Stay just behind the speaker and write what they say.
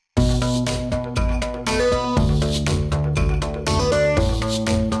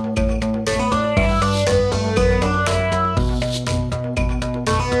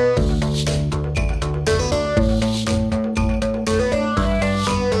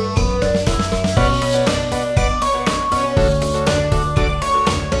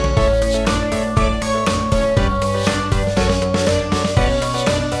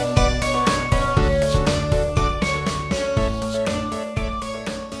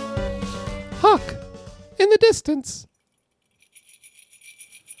Distance.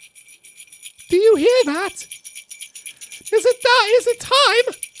 Do you hear that? Is it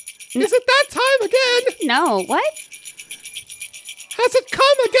time? Is it that time again? No, what? Has it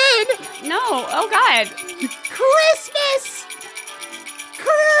come again? No, oh God. Christmas!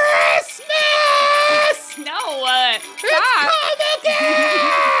 Christmas! No, It's come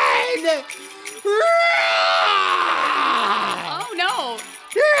again! Oh no.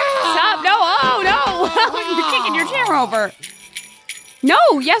 Stop, no, oh no. You're kicking your chair over. No,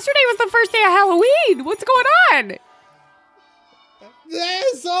 yesterday was the first day of Halloween. What's going on?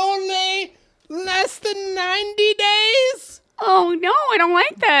 There's only less than 90 days. Oh no, I don't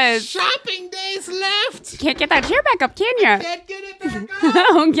like this. Shopping days left. Can't get that chair back up, can you? Can't get it back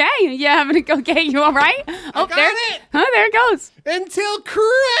up. Okay, yeah, okay, you all right? Oh, got there it. Oh, there it goes. Until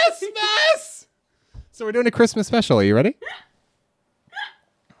Christmas. So we're doing a Christmas special. Are you ready?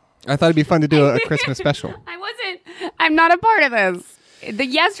 I thought it'd be fun to do a Christmas special. I'm not a part of this.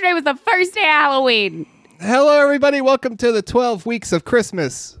 Yesterday was the first day of Halloween. Hello, everybody. Welcome to the 12 weeks of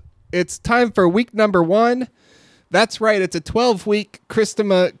Christmas. It's time for week number 1. That's right. It's a 12-week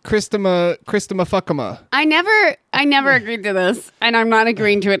Christama fuckama. I never agreed to this, and I'm not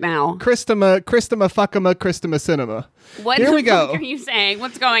agreeing to it now. Christama fuckama, Christama cinema. What Here the we go. fuck are you saying?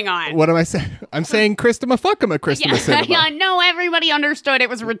 What's going on? What am I saying? I'm saying Christama fuckama, Christama cinema. Yeah, no, everybody understood it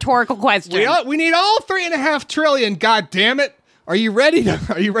was a rhetorical question. We need all 3.5 trillion. God damn it! Are you ready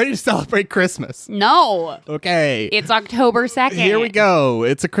to celebrate Christmas? No. Okay. It's October 2nd. Here we go.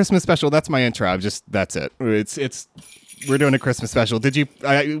 It's a Christmas special. That's my intro. That's it. We're doing a Christmas special. Did you?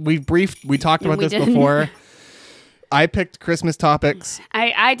 We talked about this before. I picked Christmas topics.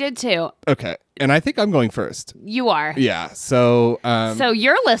 I did too. Okay, and I think I'm going first. You are. Yeah. So. So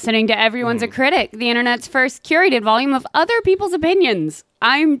you're listening to Everyone's a Critic, the internet's first curated volume of other people's opinions.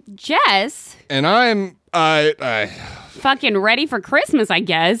 I'm Jess. And I'm fucking ready for Christmas, I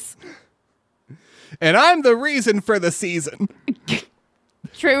guess. And I'm the reason for the season.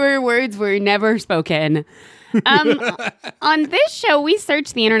 Truer words were never spoken. On this show, we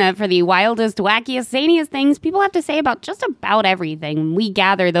search the internet for the wildest, wackiest, zaniest things people have to say about just about everything. We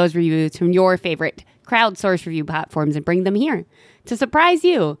gather those reviews from your favorite crowdsourced review platforms and bring them here to surprise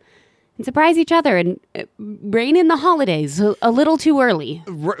you and surprise each other and rein in the holidays a little too early.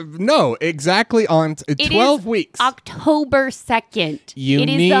 No, exactly on 12 weeks. October 2nd. It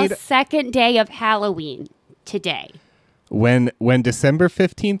is the second day of Halloween today. When December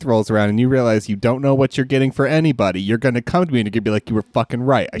 15th rolls around and you realize you don't know what you're getting for anybody, you're going to come to me and you're going to be like, you were fucking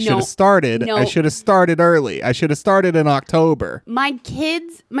right. I should have started early. I should have started in October. My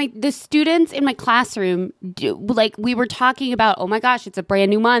kids, the students in my classroom, we were talking about, oh my gosh, it's a brand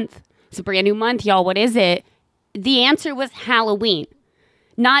new month. It's a brand new month, y'all. What is it? The answer was Halloween.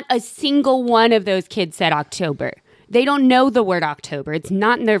 Not a single one of those kids said October. They don't know the word October. It's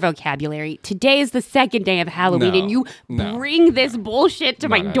not in their vocabulary. Today is the second day of Halloween, and you bring this bullshit to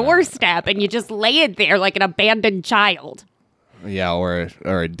my doorstep, and you just lay it there like an abandoned child. Yeah, or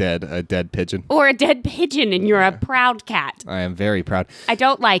a dead pigeon. Or a dead pigeon, and you're a proud cat. I am very proud. I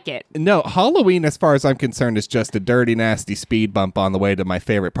don't like it. No, Halloween, as far as I'm concerned, is just a dirty, nasty speed bump on the way to my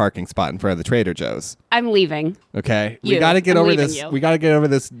favorite parking spot in front of the Trader Joe's. I'm leaving. Okay? We got to get over this. We got to get over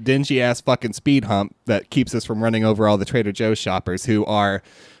this dingy-ass fucking speed hump that keeps us from running over all the Trader Joe's shoppers who are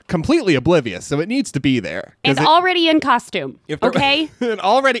completely oblivious, so it needs to be there. And already in costume, okay? And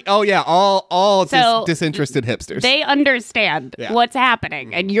already, all disinterested hipsters. They understand what's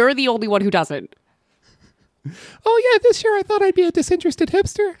happening, and you're the only one who doesn't. Oh yeah, this year I thought I'd be a disinterested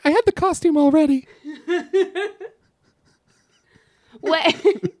hipster. I had the costume already. What?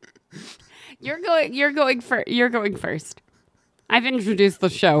 You're going first. I've introduced the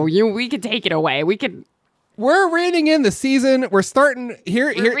show. We could take it away. We're reining in the season. We're starting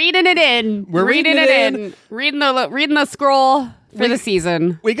here. We're reading it in. We're reading it in. Reading the scroll for the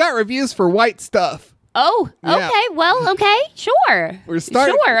season. We got reviews for White Stuff. Oh, okay. Yeah. Well, okay. Sure. We're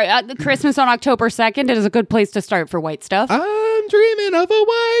starting. Sure. Christmas on October 2nd is a good place to start for White Stuff. I'm dreaming of a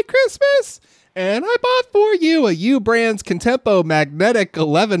white Christmas. And I bought for you a U-Brands Contempo Magnetic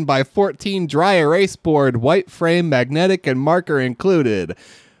 11x14 dry erase board, white frame, magnetic, and marker included.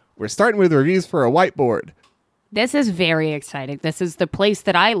 We're starting with reviews for a whiteboard. This is very exciting. This is the place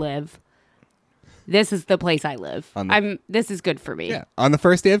that I live. This is the place I live. This is good for me. Yeah. On the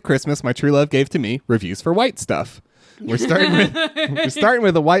first day of Christmas, my true love gave to me reviews for white stuff. We're starting with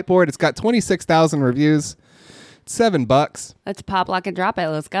a whiteboard. It's got 26,000 reviews. It's $7. Let's pop, lock, and drop it.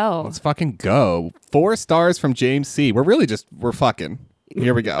 Let's go. Let's fucking go. 4 stars from James C. We're fucking.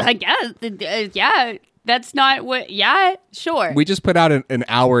 Here we go. I guess. Yeah. That's not what. Yeah, sure. We just put out an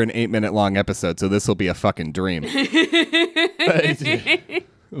hour and 8-minute long episode, so this will be a fucking dream.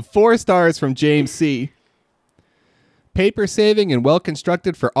 4 stars from James C. Paper saving and well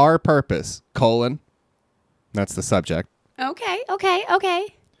constructed for our purpose, : That's the subject. Okay.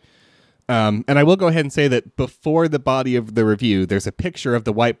 And I will go ahead and say that before the body of the review, there's a picture of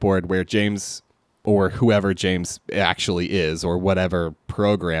the whiteboard where James, or whoever James actually is, or whatever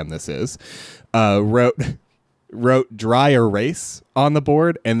program this is, wrote dry erase on the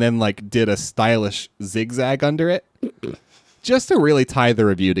board and then like did a stylish zigzag under it just to really tie the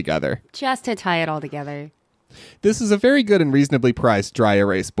review together. Just to tie it all together. This is a very good and reasonably priced dry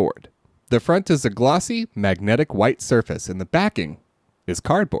erase board. The front is a glossy, magnetic white surface and the backing is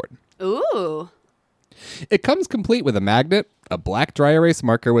cardboard. Ooh. It comes complete with a magnet, a black dry erase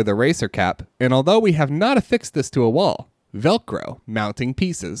marker with eraser cap, and although we have not affixed this to a wall, Velcro mounting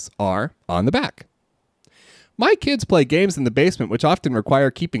pieces are on the back. My kids play games in the basement which often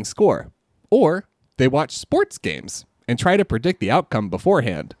require keeping score, or they watch sports games and try to predict the outcome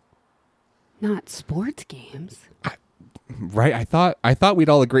beforehand. Not sports games. Right? I thought we'd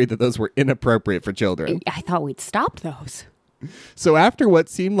all agreed that those were inappropriate for children. I thought we'd stopped those. So after what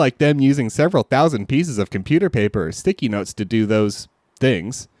seemed like them using several thousand pieces of computer paper or sticky notes to do those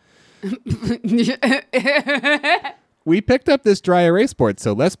things, we picked up this dry erase board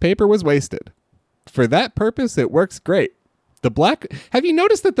so less paper was wasted. For that purpose, it works great. Have you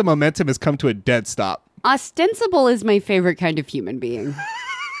noticed that the momentum has come to a dead stop? Ostensible is my favorite kind of human being.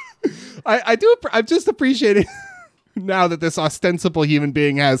 I'm just appreciating now that this ostensible human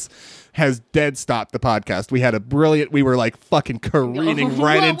being has dead stopped the podcast. We were like fucking careening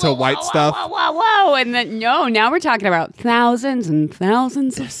right into white stuff. Whoa. And then, now we're talking about thousands and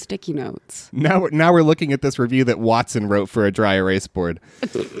thousands of sticky notes. Now we're looking at this review that Watson wrote for a dry erase board.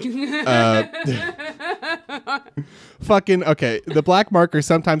 Fucking, okay. The black marker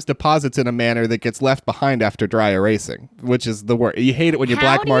sometimes deposits in a manner that gets left behind after dry erasing, which is the word. You hate it when your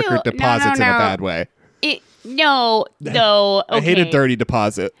black marker deposits in a bad way. No. Okay. I hate a dirty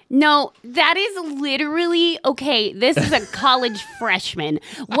deposit. No, that is literally, okay, this is a college freshman.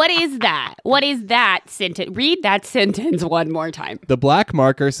 What is that? What is that sentence? Read that sentence one more time. The black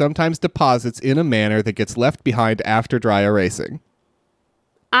marker sometimes deposits in a manner that gets left behind after dry erasing.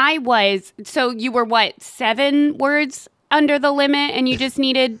 So you were what, 7 words under the limit and you just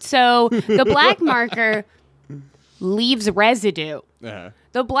needed, so the black marker leaves residue. Uh-huh.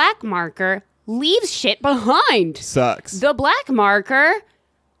 The black marker leaves shit behind. Sucks. The black marker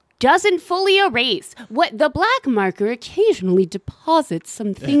doesn't fully erase. What the black marker occasionally deposits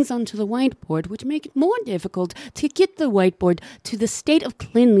some things onto the whiteboard which make it more difficult to get the whiteboard to the state of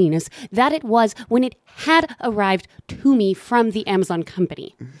cleanliness that it was when it had arrived to me from the Amazon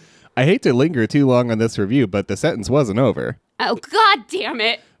company. I hate to linger too long on this review, but the sentence wasn't over. Oh, God damn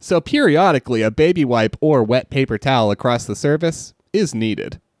it. So periodically, a baby wipe or wet paper towel across the surface is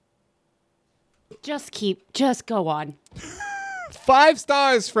needed. Just go on. 5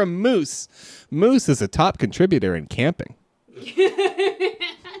 stars from Moose. Moose is a top contributor in camping.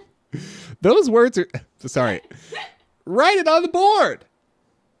 Those words are... Sorry. Write it on the board.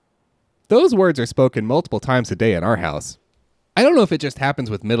 Those words are spoken multiple times a day in our house. I don't know if it just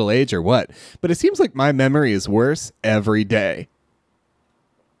happens with middle age or what, but it seems like my memory is worse every day.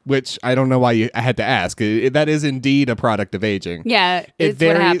 Which I don't know why I had to ask. That is indeed a product of aging. Yeah, it's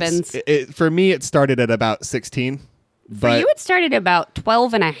what happens. For me, it started at about 16. For you, it started about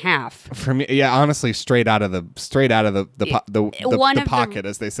 12 and a half. For me, yeah, honestly, straight out of the pocket,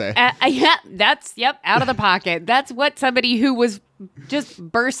 as they say. Yeah, out of the pocket. That's what somebody who was just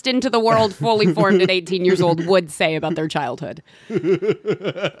burst into the world fully formed at 18 years old would say about their childhood.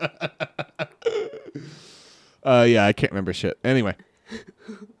 Yeah, I can't remember shit. Anyway,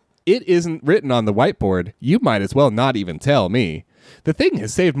 it isn't written on the whiteboard. You might as well not even tell me. The thing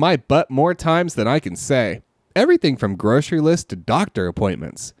has saved my butt more times than I can say. Everything from grocery list to doctor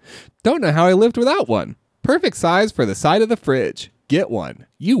appointments. Don't know how I lived without one. Perfect size for the side of the fridge. Get one.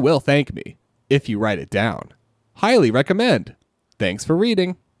 You will thank me if you write it down. Highly recommend. Thanks for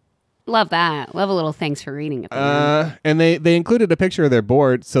reading. Love that. Love a little thanks for reading at the end. And they included a picture of their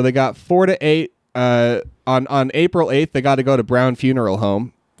board. So they got 4 to 8. On April 8th, they got to go to Brown Funeral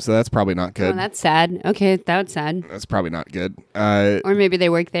Home. So that's probably not good. Oh, that's sad. Okay, that's sad. That's probably not good. Or maybe they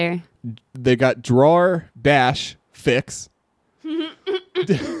work there. They got drawer dash fix.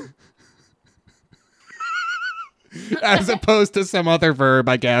 As opposed to some other verb,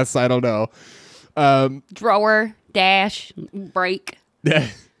 I guess. I don't know. Drawer dash break.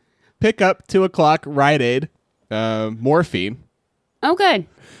 Pick up 2:00 Rite Aid. Morphine. Oh, good.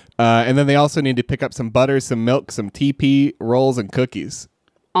 And then they also need to pick up some butter, some milk, some TP rolls, and cookies.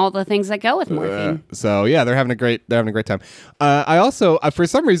 All the things that go with morphine. So yeah, they're having a great time. I also, for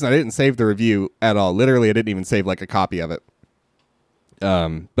some reason, I didn't save the review at all. Literally, I didn't even save like a copy of it.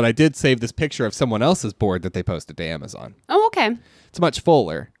 But I did save this picture of someone else's board that they posted to Amazon. Oh, okay. It's much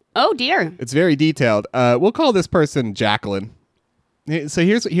fuller. Oh dear. It's very detailed. We'll call this person Jacqueline. So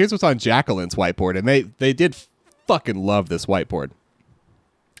here's what's on Jacqueline's whiteboard, and they did fucking love this whiteboard.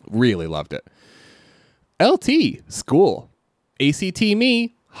 Really loved it. LT, school. ACT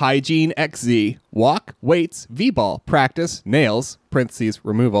me, hygiene XZ. Walk, weights, V-ball, practice, nails, parentheses,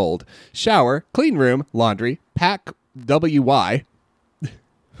 remove old. Shower, clean room, laundry, pack WY.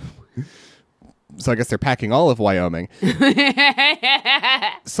 So I guess they're packing all of Wyoming.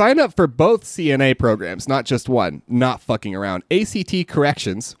 Sign up for both CNA programs, not just one. Not fucking around. ACT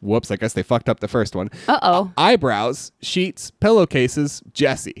corrections. Whoops, I guess they fucked up the first one. Uh-oh. Eyebrows, sheets, pillowcases,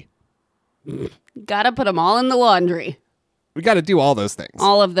 Jesse. Gotta put them all in the laundry. We got to do all those things.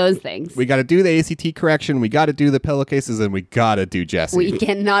 All of those things. We got to do the ACT correction. We got to do the pillowcases, and we got to do Jesse. We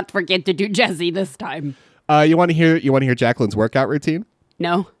cannot forget to do Jesse this time. You want to hear Jacqueline's workout routine?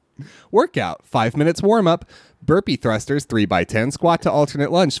 No. Workout, 5 minutes warm up, burpee thrusters 3x10, squat to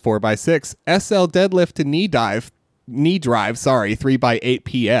alternate lunge 4x6, SL deadlift to knee drive 3x8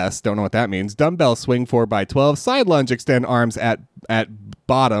 PS, don't know what that means, dumbbell swing 4x12, side lunge extend arms at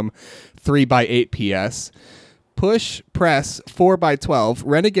bottom 3x8 PS, push press 4x12,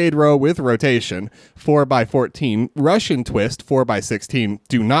 renegade row with rotation 4x14, Russian twist 4x16,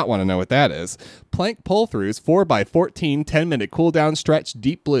 do not want to know what that is, plank pull throughs 4x14, 10-minute cool down stretch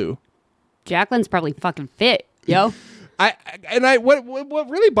deep blue. Jacqueline's probably fucking fit, yo. What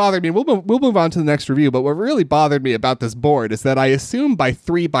really bothered me, we'll move on to the next review, but what really bothered me about this board is that I assume by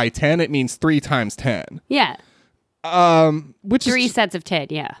 3x10 it means 3 times 10. Yeah. Which 3 is sets of 10,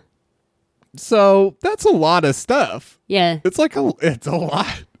 yeah. So that's a lot of stuff. Yeah. It's a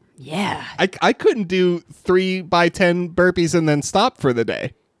lot. Yeah. I couldn't do 3x10 burpees and then stop for the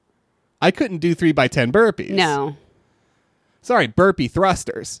day. I couldn't do 3x10 burpees. No. Sorry, burpee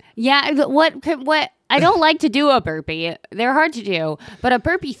thrusters. Yeah, what I don't like to do a burpee. They're hard to do. But a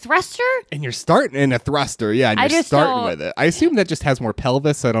burpee thruster? And you're starting in a thruster, yeah, and you're starting with it. I assume that just has more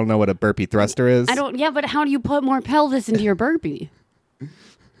pelvis, so I don't know what a burpee thruster is. But how do you put more pelvis into your burpee?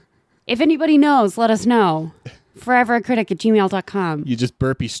 If anybody knows, let us know. Foreveracritic@gmail.com. You just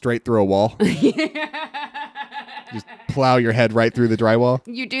burpee straight through a wall. Just plow your head right through the drywall.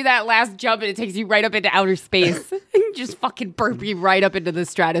 You do that last jump and it takes you right up into outer space. Just fucking burpee right up into the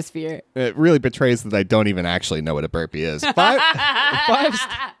stratosphere. It really betrays that I don't even actually know what a burpee is.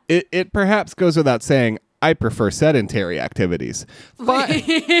 It perhaps goes without saying, I prefer sedentary activities.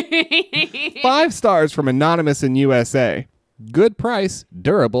 5 stars from Anonymous in USA. Good price,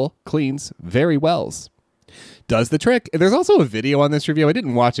 durable, cleans very wells. Does the trick. There's also a video on this review. I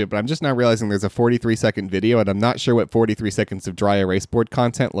didn't watch it, but I'm just now realizing there's a 43-second video, and I'm not sure what 43 seconds of dry erase board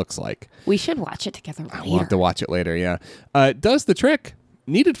content looks like. We should watch it together later. We'll have to watch it later, yeah. Does the trick.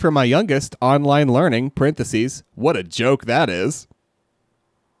 Needed for my youngest, online learning, parentheses, what a joke that is.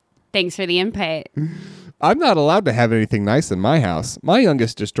 Thanks for the input. I'm not allowed to have anything nice in my house. My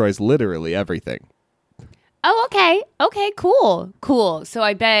youngest destroys literally everything. Oh, okay. Okay, cool. Cool. So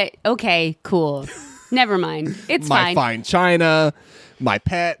I bet, okay, cool. Never mind. It's my fine. My fine china, my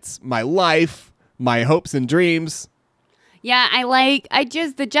pets, my life, my hopes and dreams. Yeah,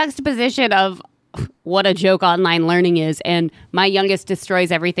 the juxtaposition of what a joke online learning is and my youngest destroys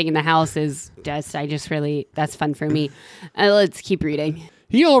everything in the house is that's fun for me. Let's keep reading.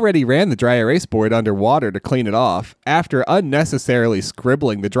 He already ran the dry erase board under water to clean it off after unnecessarily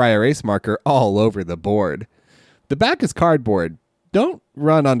scribbling the dry erase marker all over the board. The back is cardboard. Don't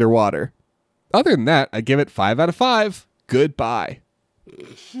run underwater. Other than that, I give it 5 out of 5. Goodbye.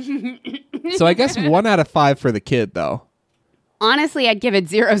 So I guess 1 out of 5 for the kid, though. Honestly, I'd give it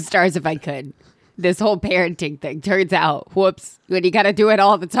 0 stars if I could. This whole parenting thing turns out, whoops, when you got to do it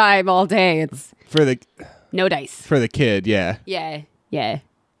all the time, all day, it's no dice. For the kid, yeah. Yeah, yeah.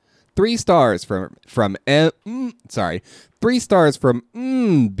 3 stars from 3 stars from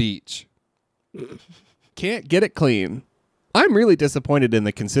Beach. Can't get it clean. I'm really disappointed in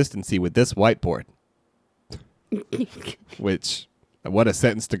the consistency with this whiteboard. Which What a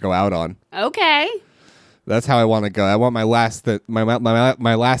sentence to go out on. Okay. That's how I want to go. I want my last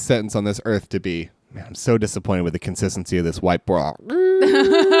my last sentence on this earth to be, man, I'm so disappointed with the consistency of this white bra.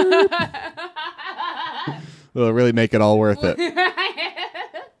 It'll really make it all worth it.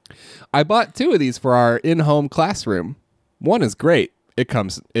 I bought 2 of these for our in-home classroom. One is great. It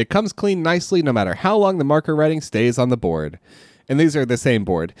comes clean nicely no matter how long the marker writing stays on the board. And these are the same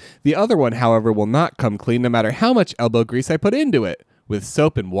board. The other one, however, will not come clean no matter how much elbow grease I put into it. With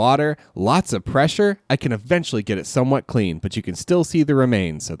soap and water, lots of pressure, I can eventually get it somewhat clean, but you can still see the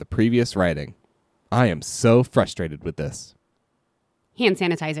remains of the previous writing. I am so frustrated with this. Hand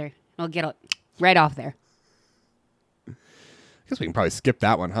sanitizer. I'll get it right off there. I guess we can probably skip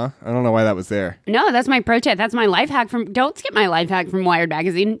that one, huh? I don't know why that was there. No, that's my pro tip. That's my life hack don't skip my life hack from Wired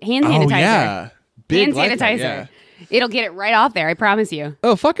Magazine. Hand sanitizer. Oh, yeah. Big hand sanitizer. Yeah. It'll get it right off there, I promise you.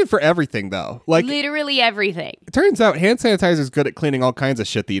 Oh, fucking for everything, though. Like, literally everything. It turns out hand sanitizer is good at cleaning all kinds of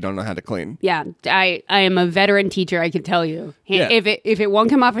shit that you don't know how to clean. Yeah, I am a veteran teacher, I can tell you. Yeah. If it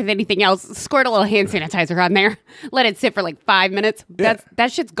won't come off with anything else, squirt a little hand sanitizer on there. Let it sit for like 5 minutes. Yeah.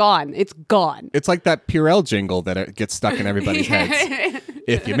 That shit's gone. It's gone. It's like that Purell jingle that it gets stuck in everybody's heads.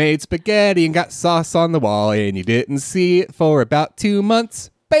 If you made spaghetti and got sauce on the wall and you didn't see it for about 2 months,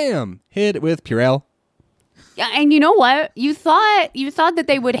 bam, hit it with Purell. Yeah, and you know what? You thought that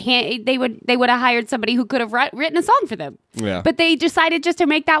they would have hired somebody who could have written a song for them. Yeah. But they decided just to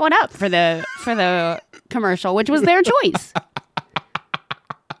make that one up for the commercial, which was their choice.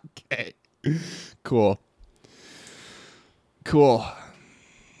 Okay. Cool.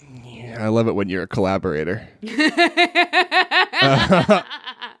 Yeah, I love it when you're a collaborator.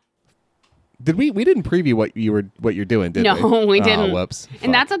 Did we didn't preview what you're doing, did we? No, we didn't. Oh, whoops.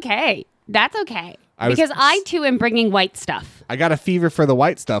 And that's okay. That's okay. Because I too am bringing white stuff. I got a fever for the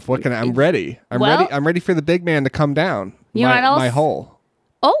white stuff. I'm ready. I'm ready for the big man to come down. You know what else? My hole.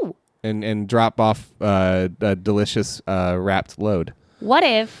 Oh. And drop off a delicious wrapped load. What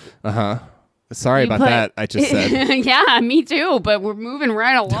if? Sorry about that. I just said. Yeah, me too. But we're moving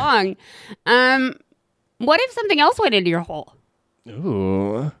right along. What if something else went into your hole?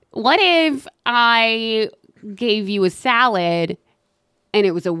 Ooh. What if I gave you a salad? And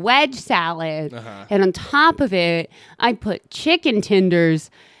it was a wedge salad. And on top of it, I put chicken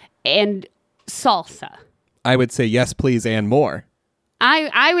tenders and salsa. I would say yes, please, and more.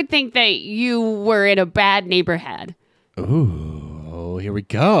 I would think that you were in a bad neighborhood. Ooh, here we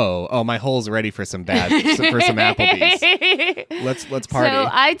go. Oh, my hole's ready for some Applebee's. Let's party. So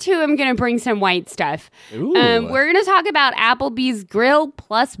I too am going to bring some white stuff. Ooh. We're going to talk about Applebee's Grill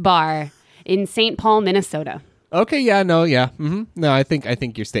Plus Bar in St. Paul, Minnesota. Okay, yeah, no, yeah. Mm-hmm. No, I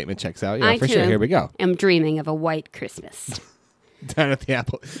think your statement checks out. Yeah, for sure. Here we go. I'm dreaming of a white Christmas. Down at the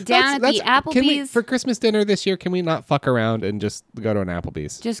Applebee's. For Christmas dinner this year, can we not fuck around and just go to an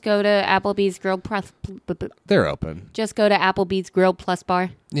Applebee's? Just go to Applebee's Grill Plus. They're open. Just go to Applebee's Grill Plus Bar.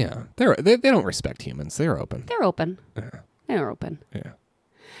 Yeah, they don't respect humans. They're open. They're open. Yeah. They're open. Yeah.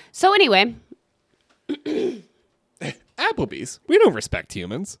 So anyway. Applebee's. We don't respect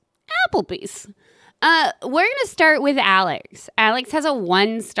humans. Applebee's. We're going to start with Alex. Alex has a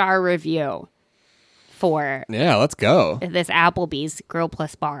 1-star review for let's go. This Applebee's Grill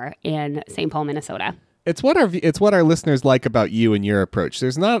Plus Bar in St. Paul, Minnesota. It's what our listeners like about you and your approach.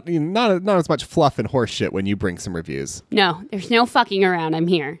 There's not as much fluff and horse shit when you bring some reviews. No, there's no fucking around. I'm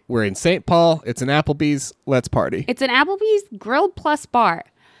here. We're in St. Paul. It's an Applebee's. Let's party. It's an Applebee's Grill Plus Bar.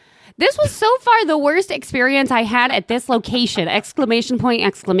 This was so far the worst experience I had at this location! ! After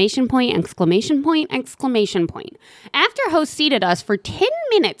host seated us for 10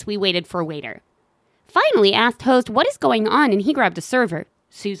 minutes, we waited for a waiter. Finally asked host what is going on, and he grabbed a server,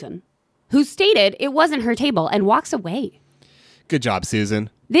 Susan, who stated it wasn't her table and walks away. Good job, Susan.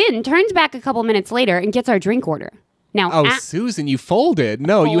 Then turns back a couple minutes later and gets our drink order. Now, Susan, you folded.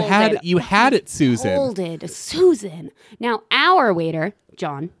 No, you had it, Susan. Folded, Susan. Now, our waiter,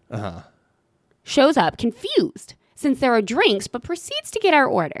 John, shows up confused since there are drinks, but proceeds to get our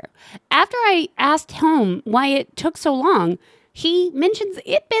order. After I asked him why it took so long, he mentions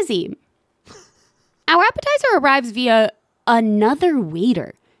it busy. Our appetizer arrives via another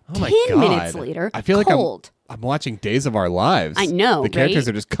waiter. Oh my 10 God. minutes later, I feel cold. like I'm watching Days of Our Lives. I know, the characters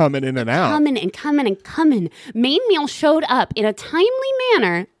are just coming in and out. Coming and coming and coming. Main meal showed up in a timely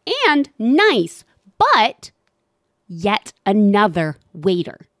manner and nice, but yet another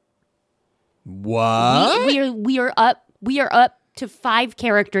waiter. What? We are up to 5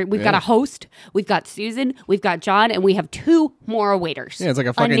 characters. We've got a host, we've got Susan, we've got John, and we have 2 more waiters. Yeah, it's like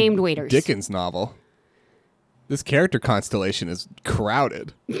a fucking unnamed waiters. Dickens novel. This character constellation is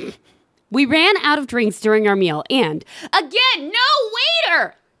crowded. We ran out of drinks during our meal, and again, no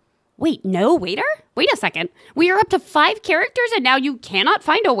waiter! Wait, no waiter? Wait a second. We are up to 5 characters, and now you cannot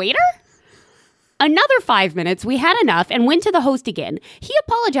find a waiter? Another 5 minutes, we had enough and went to the host again. He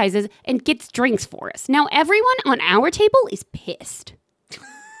apologizes and gets drinks for us. Now everyone on our table is pissed.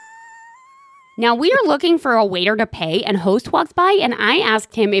 Now we are looking for a waiter to pay, and host walks by, and I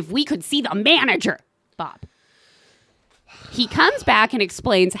asked him if we could see the manager, Bob. He comes back and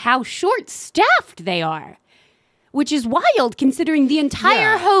explains how short-staffed they are, which is wild considering the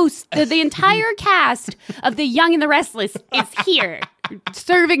entire host, the entire cast of The Young and the Restless is here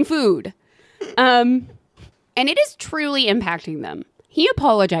serving food. And it is truly impacting them. He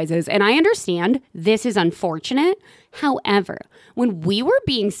apologizes, and I understand this is unfortunate. However, when we were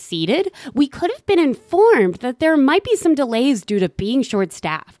being seated, we could have been informed that there might be some delays due to being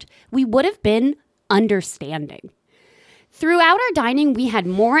short-staffed. We would have been understanding. Throughout our dining, we had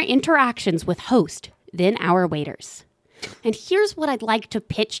more interactions with host than our waiters. And here's what I'd like to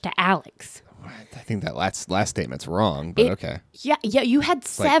pitch to Alex. I think that last statement's wrong, but okay. Yeah, you had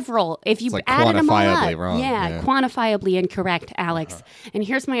several. If you like added them all quantifiably up. wrong. Yeah, quantifiably incorrect, Alex. And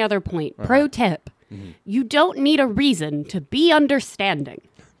here's my other point. Pro tip. Mm-hmm. You don't need a reason to be understanding.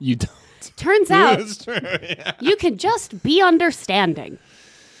 You don't. Turns out That's true, yeah. you can just be understanding.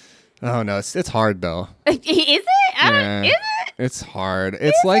 Oh, no, it's hard, though. Is it? Is it? It's hard.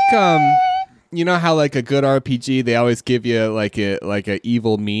 It's like, you know how like a good RPG, they always give you like a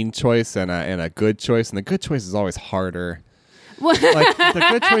evil mean choice and a good choice, and the good choice is always harder. Like the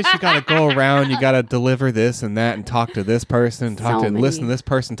good choice, you got to go around, you got to deliver this and that, and talk to this person, listen to this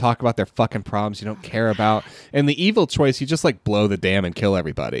person talk about their fucking problems you don't care about. And the evil choice, you just like blow the dam and kill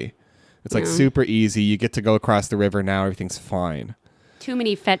everybody. It's like super easy. You get to go across the river now. Everything's fine. Too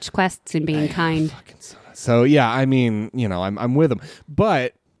many fetch quests and being kind. So yeah, I mean, you know, I'm with them,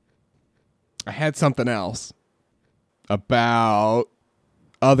 but I had something else about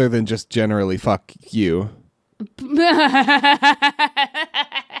other than just generally fuck you.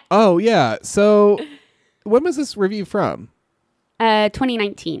 Oh, yeah. So when was this review from?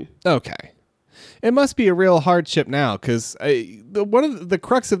 2019. Okay. It must be a real hardship now because one of the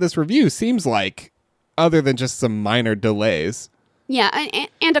crux of this review seems like other than just some minor delays. Yeah,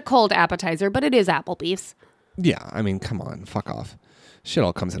 and a cold appetizer, but it is Applebee's. Yeah, I mean, come on, fuck off. Shit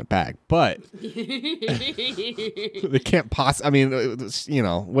all comes in a bag, but they can't possibly. I mean, you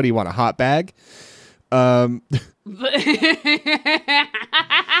know, what do you want, a hot bag? The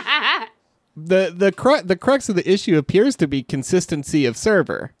crux of the issue appears to be consistency of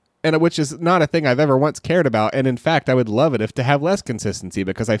server, and which is not a thing I've ever once cared about. And in fact, I would love it if to have less consistency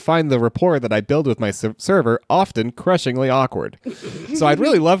because I find the rapport that I build with my server often crushingly awkward. So I'd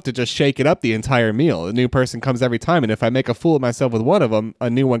really love to just shake it up the entire meal. A new person comes every time, and if I make a fool of myself with one of them, a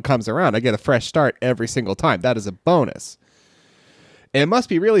new one comes around. I get a fresh start every single time. That is a bonus. It must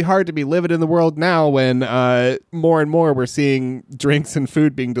be really hard to be living in the world now when more and more we're seeing drinks and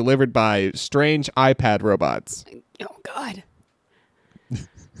food being delivered by strange iPad robots. Oh, God.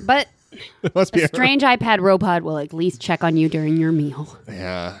 But it must be a strange iPad robot will at least check on you during your meal.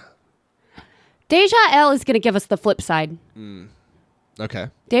 Yeah. Deja L is going to give us the flip side. Okay.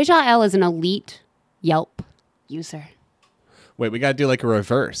 Deja L is an elite Yelp user. Wait, we got to do like a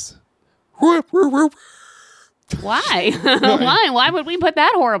reverse. Why? Why would we put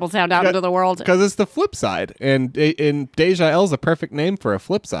that horrible sound out into the world? Because it's the flip side. And Deja L is a perfect name for a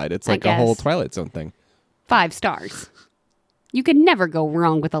flip side. It's like a whole Twilight Zone thing. 5 stars. You could never go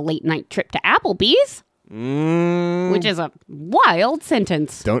wrong with a late night trip to Applebee's. Which is a wild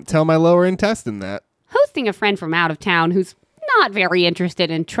sentence. Don't tell my lower intestine that. Hosting a friend from out of town who's not very interested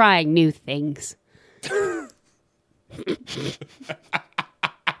in trying new things. I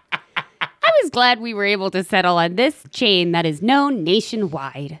was glad we were able to settle on this chain that is known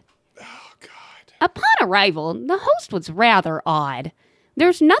nationwide. Oh, God. Upon arrival, the host was rather odd.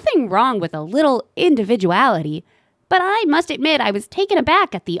 There's nothing wrong with a little individuality, but I must admit I was taken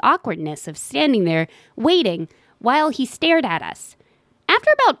aback at the awkwardness of standing there waiting while he stared at us.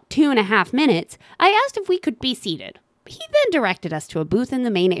 After about 2.5 minutes, I asked if we could be seated. He then directed us to a booth in the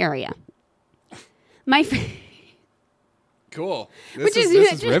main area. Cool. This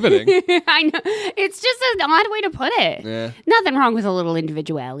is riveting. I know. It's just an odd way to put it. Yeah. Nothing wrong with a little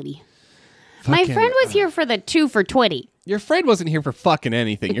individuality. My friend was here for the 2 for 20. Your friend wasn't here for fucking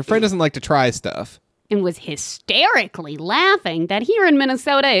anything. Your friend doesn't like to try stuff. And was hysterically laughing that here in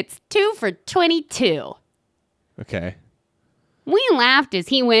Minnesota it's 2 for 22. Okay. We laughed as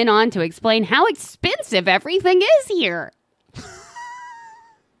he went on to explain how expensive everything is here.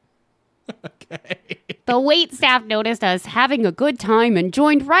 Okay. The wait staff noticed us having a good time and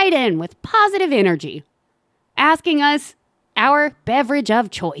joined right in with positive energy, asking us our beverage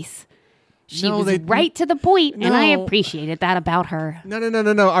of choice. She was right to the point, and I appreciated that about her.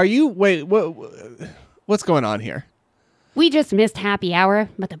 No. Are you... Wait, what's going on here? We just missed happy hour,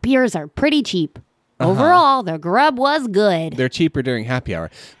 but the beers are pretty cheap. Overall, the grub was good. They're cheaper during happy hour.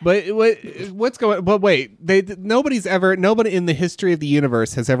 But what's going... But wait, nobody in the history of the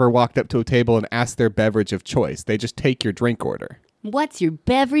universe has ever walked up to a table and asked their beverage of choice. They just take your drink order. What's your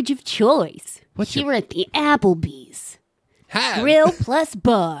beverage of choice? Here at the Applebee's. Hi. Grill plus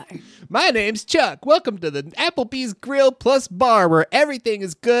bar. My name's Chuck. Welcome to the Applebee's Grill plus Bar, where everything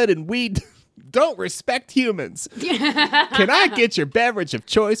is good and we don't respect humans. Can I get your beverage of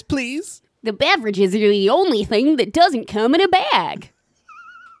choice, please? The beverages are the only thing that doesn't come in a bag.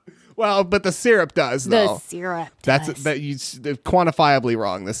 Well, but the syrup does, though. The syrup does. That's quantifiably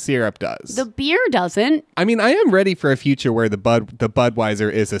wrong. The syrup does. The beer doesn't. I mean, I am ready for a future where the Budweiser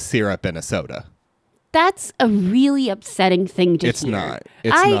is a syrup and a soda. That's a really upsetting thing to hear. It's not.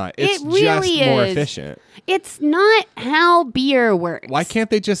 It's really just more efficient. It's not how beer works. Why can't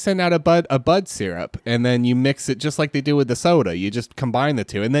they just send out a Bud syrup and then you mix it just like they do with the soda? You just combine the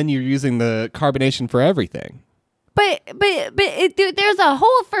two and then you're using the carbonation for everything. But there's a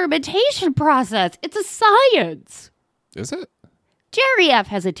whole fermentation process. It's a science. Is it? Jerry F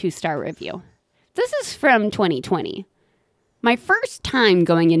has a 2-star review. This is from 2020. My first time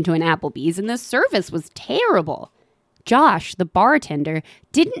going into an Applebee's and the service was terrible. Josh, the bartender,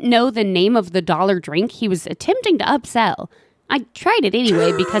 didn't know the name of the dollar drink he was attempting to upsell. I tried it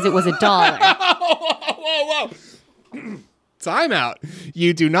anyway because it was $1. Whoa. Time out.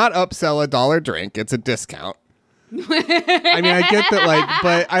 You do not upsell a dollar drink. It's a discount. I mean, I get that,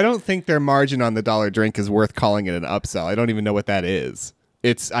 but I don't think their margin on the dollar drink is worth calling it an upsell. I don't even know what that is.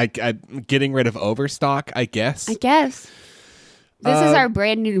 It's getting rid of overstock, I guess. This is our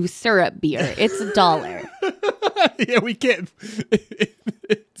brand new syrup beer. It's $1. Yeah, we can't.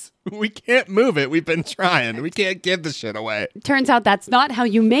 We can't move it. We've been trying. We can't give the shit away. Turns out that's not how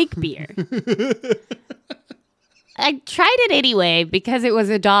you make beer. I tried it anyway because it was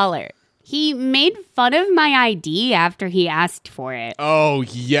 $1. He made fun of my ID after he asked for it. Oh,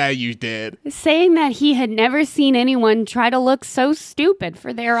 yeah, you did. Saying that he had never seen anyone try to look so stupid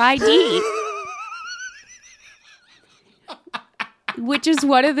for their ID. Which is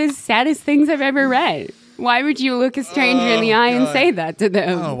one of the saddest things I've ever read. Why would you look a stranger in the eye and say that to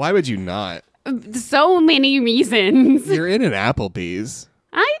them? Oh, why would you not? So many reasons. You're in an Applebee's.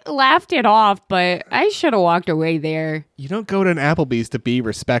 I laughed it off, but I should have walked away there. You don't go to an Applebee's to be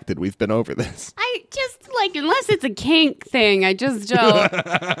respected. We've been over this. I just, unless it's a kink thing, I just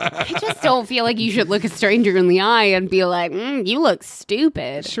don't feel like you should look a stranger in the eye and be like, you look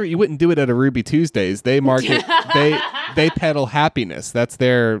stupid. Sure, you wouldn't do it at a Ruby Tuesdays. They market, they peddle happiness. That's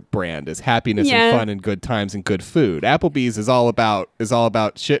their brand, is happiness and fun and good times and good food. Applebee's is all about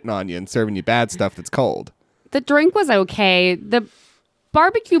shitting on you and serving you bad stuff that's cold. The drink was okay. The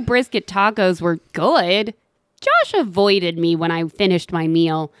barbecue brisket tacos were good. Josh avoided me when I finished my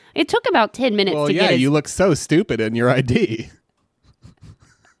meal. It took about 10 minutes to get you look so stupid in your ID.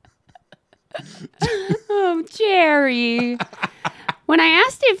 Oh, Jerry. When I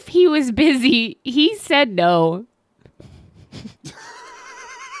asked if he was busy, he said no.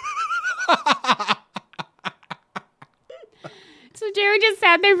 So Jerry just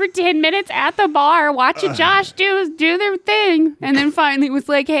sat there for 10 minutes at the bar watching Josh do their thing. And then finally was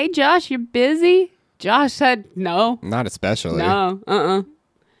like, hey, Josh, you busy? Josh said no. Not especially. No,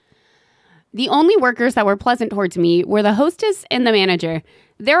 The only workers that were pleasant towards me were the hostess and the manager.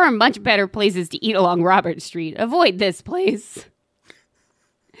 There are much better places to eat along Robert Street. Avoid this place.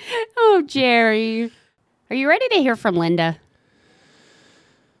 Oh, Jerry. Are you ready to hear from Linda?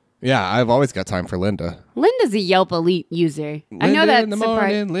 Yeah, I've always got time for Linda. Linda's a Yelp Elite user. Linda I know that in the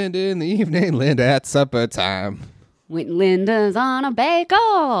morning, Linda in the evening, Linda at supper time. When Linda's on a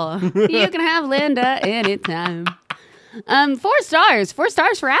bake-all, you can have Linda anytime. 4 stars. 4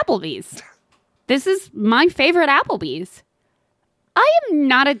 stars for Applebee's. This is my favorite Applebee's. I am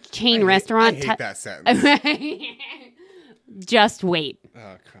not a chain restaurant. I hate that sentence. Just wait.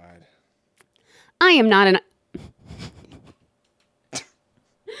 Oh, God. I am not an...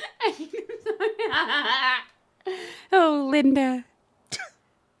 Oh, Linda.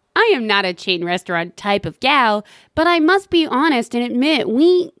 I am not a chain restaurant type of gal, but I must be honest and admit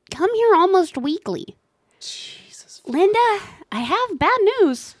we come here almost weekly. Jesus. Linda, I have bad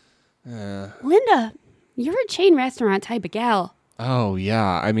news. Linda, you're a chain restaurant type of gal. Oh,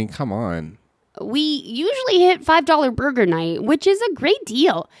 yeah. I mean, come on. We usually hit $5 burger night, which is a great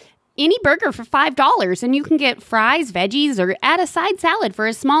deal. any burger for $5, and you can get fries, veggies, or add a side salad for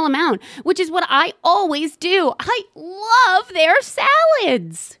a small amount, which is what I always do. I love their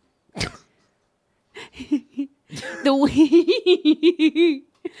salads.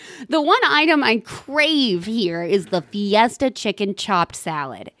 The one item I crave here is the Fiesta chicken chopped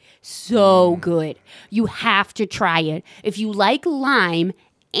salad. So good. You have to try it. If you like lime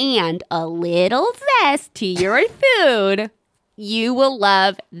and a little zest to your food, you will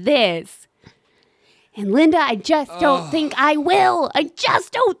love this. And Linda, I just don't think I will. I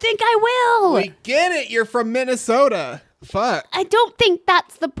just don't think I will. We get it. You're from Minnesota. Fuck. I don't think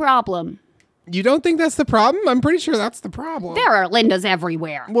that's the problem. You don't think that's the problem? I'm pretty sure that's the problem. There are Lindas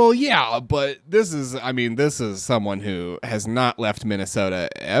everywhere. Well, yeah, but this is someone who has not left Minnesota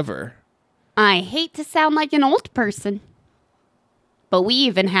ever. I hate to sound like an old person, but we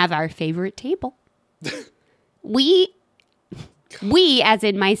even have our favorite table. We, as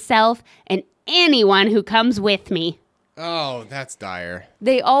in myself and anyone who comes with me. Oh, that's dire.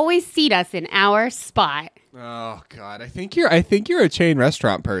 They always seat us in our spot. Oh God, I think you're a chain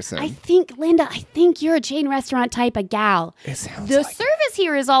restaurant person. Linda, I think you're a chain restaurant type of gal. It sounds The like service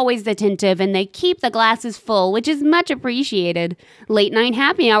here is always attentive, and they keep the glasses full, which is much appreciated. Late night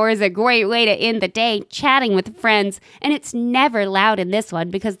happy hour is a great way to end the day chatting with friends, and it's never loud in this one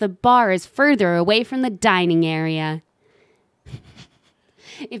because the bar is further away from the dining area.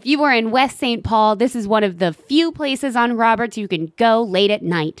 If you are in West St. Paul, this is one of the few places on Roberts you can go late at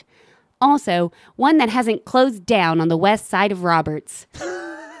night. Also, one that hasn't closed down on the west side of Roberts.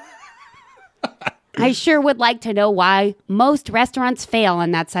 I sure would like to know why most restaurants fail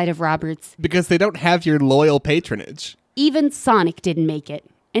on that side of Roberts. because they don't have your loyal patronage. Even Sonic didn't make it.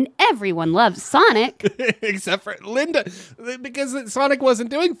 And everyone loves Sonic. Except for Linda, because Sonic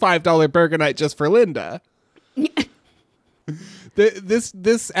wasn't doing $5 burger night just for Linda. This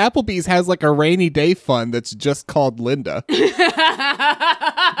Applebee's has like a rainy day fund that's just called Linda.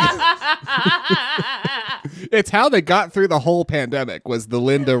 It's how they got through the whole pandemic was the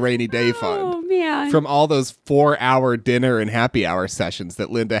Linda Rainy Day Fund. Oh, man. From all those 4-hour dinner and happy hour sessions that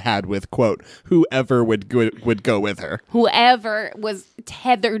Linda had with, quote, whoever would go with her. Whoever was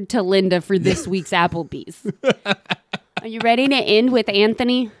tethered to Linda for this week's Applebee's. Are you ready to end with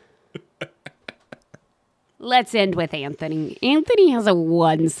Anthony? Let's end with Anthony. Anthony has a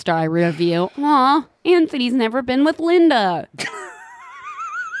 1-star review. Aw, Anthony's never been with Linda.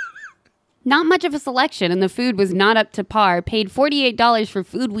 Not much of a selection, and the food was not up to par. Paid $48 for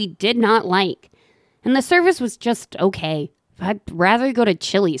food we did not like. And the service was just okay. I'd rather go to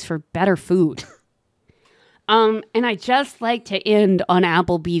Chili's for better food. And I just like to end on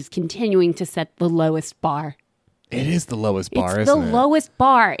Applebee's continuing to set the lowest bar. It is the lowest bar, It's isn't the it? lowest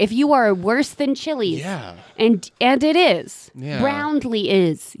bar. If you are worse than Chili's, Yeah. and it is, Yeah. roundly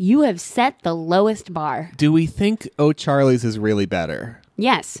is, you have set the lowest bar. Do we think O'Charlie's is really better?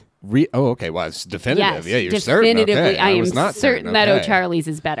 Yes. Okay. Well, it's definitive. Yes. Yeah, you're certain. Definitively, Okay. I am was not certain that Okay. O'Charlie's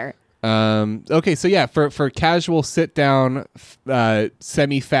is better. Okay, so yeah, for casual sit down,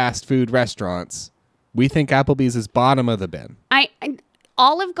 semi-fast food restaurants, we think Applebee's is bottom of the bin.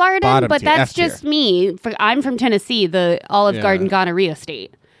 Olive Garden, Bottom but tier, that's F tier. just me. I'm from Tennessee, the Olive Yeah. Garden gonorrhea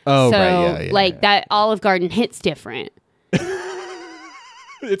state. Oh, so, right, yeah. that Olive Garden hits different.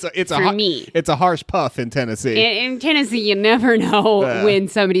 It's For me. It's a harsh puff in Tennessee. In Tennessee, you never know Yeah. when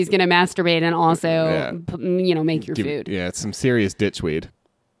somebody's going to masturbate and also, Yeah. make your food. Yeah, it's some serious ditchweed.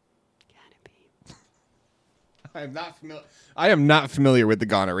 Gotta be. I am not familiar with the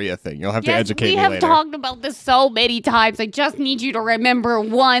gonorrhea thing. You'll have to educate we me have later. talked about this so many times. I just need you to remember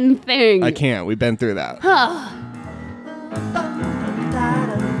one thing. I can't. We've been through that.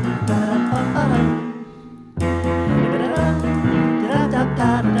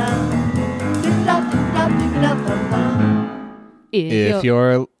 If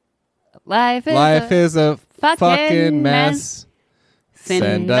your life life is a fucking mess, mess,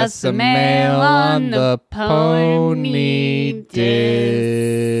 send us a mail on the pony disc.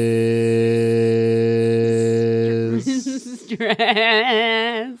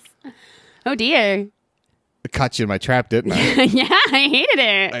 Stress. Oh dear. I caught you in my trap, didn't I? Yeah, I hated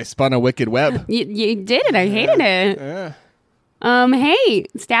it. I spun a wicked web. You did it. I hated it. Yeah. Hey,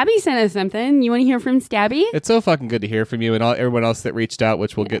 Stabby sent us something. You want to hear from Stabby? It's so fucking good to hear from you and everyone else that reached out,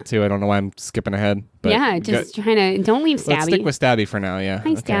 which we'll get to. I don't know why I'm skipping ahead. But Yeah, just trying to. Don't leave Stabby. let's stick with Stabby for now, yeah.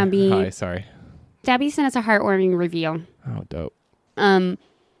 Hi, Stabby. Hi, sorry. Stabby sent us a heartwarming review. Oh, dope.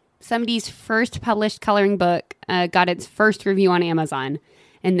 Somebody's first published coloring book got its first review on Amazon.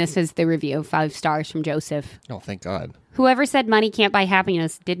 And this is the review, 5 stars from Joseph. Oh, thank God. Whoever said money can't buy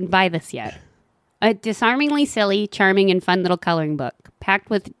happiness didn't buy this yet. A disarmingly silly, charming, and fun little coloring book. packed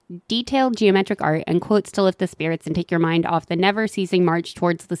with detailed geometric art and quotes to lift the spirits and take your mind off the never-ceasing march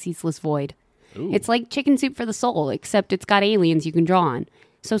towards the ceaseless void. Ooh. It's like Chicken Soup for the Soul, except it's got aliens you can draw on.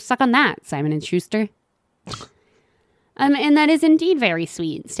 So suck on that, Simon & Schuster. And that is indeed very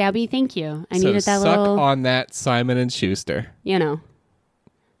sweet. Stabby, thank you. I needed that suck little... on that, Simon & Schuster. You know,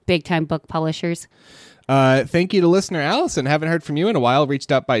 big-time book publishers. Thank you to listener Allison. Haven't heard from you in a while.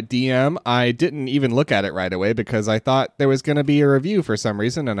 Reached out by DM. I didn't even look at it right away because I thought there was going to be a review for some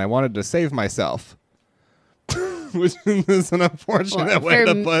reason, and I wanted to save myself. Which is an unfortunate way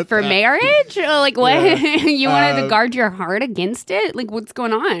to put for that. Marriage? Like, what? Yeah. You wanted to guard your heart against it? Like, what's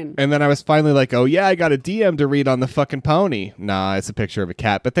going on? And then I was finally like, oh, yeah, I got a DM to read on the fucking pony. Nah, it's a picture of a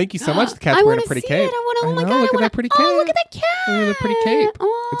cat. But thank you so much. The cat's wearing a pretty cape. Oh, my God. Look at that pretty cape. Oh, look at that cat. Look at the pretty cape.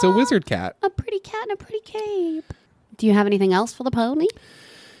 Oh, It's a wizard cat. A pretty cat and a pretty cape. Do you have anything else for the pony?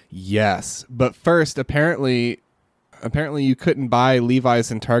 Yes. But first, apparently you couldn't buy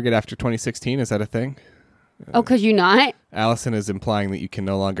Levi's in Target after 2016. Is that a thing? Oh, because you're not? Allison is implying that you can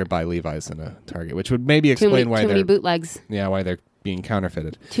no longer buy Levi's in a Target, which would maybe explain why too many they're bootlegs. Yeah, why they're being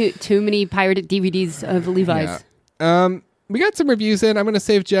counterfeited. Too many pirated DVDs of Levi's. Yeah. We got some reviews in. I'm going to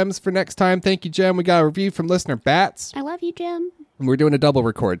save Gems for next time. Thank you, Gem. We got a review from listener Bats. I love you, Jim. We're doing a double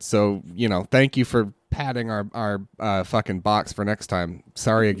record, so thank you for padding our fucking box for next time.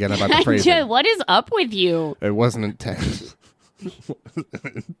 Sorry again about the phrasing. What is up with you? It wasn't intense.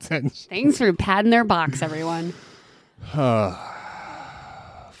 Thanks for padding their box, everyone. Fuck.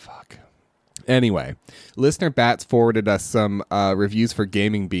 Anyway, listener Bats forwarded us some reviews for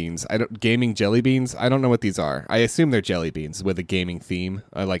gaming beans. Gaming jelly beans. I don't know what these are. I assume they're jelly beans with a gaming theme,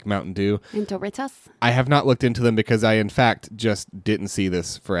 like Mountain Dew. And Doritos. I have not looked into them because I, in fact, just didn't see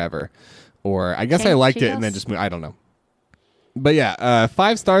this forever, or I guess I liked it and then just moved. I don't know. But yeah,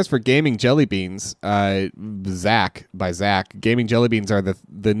 5 stars for gaming jelly beans. Zach. Gaming jelly beans are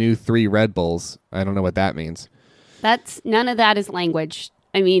the new 3 Red Bulls. I don't know what that means. None of that is language.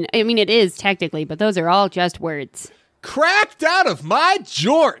 I mean, it is technically, but those are all just words. Cracked out of my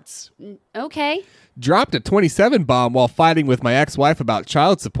jorts. Okay. Dropped a 27 bomb while fighting with my ex-wife about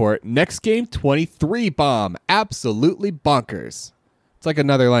child support. Next game, 23 bomb. Absolutely bonkers. It's like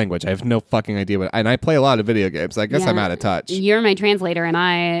another language. I have no fucking idea and I play a lot of video games. I guess I'm out of touch. You're my translator,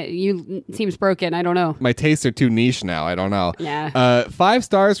 and you seems broken. I don't know. My tastes are too niche now. I don't know. Yeah. 5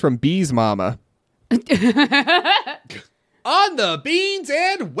 stars from Bees Mama. On the beans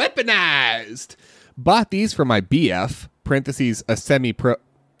and weaponized. Bought these for my BF. Parentheses a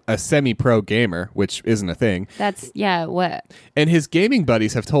semi-pro gamer, which isn't a thing. What? And his gaming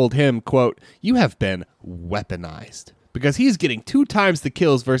buddies have told him, quote, "You have been weaponized." Because he's getting 2 times the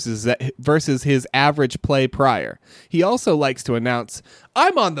kills versus his average play prior. He also likes to announce,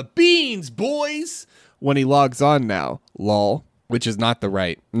 "I'm on the beans, boys," when he logs on now. Lol. Which is not the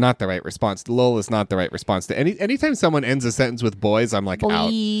right response. Lol is not the right response to anytime someone ends a sentence with boys, I'm like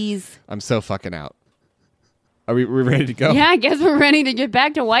out. I'm so fucking out. Are we ready to go? Yeah, I guess we're ready to get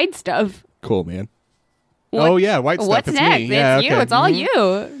back to white stuff. Cool, man. White stuff. What's it's next? Me. It's yeah, you. okay. It's all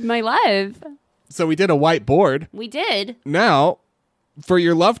you. My love. So we did a whiteboard. We did. Now, for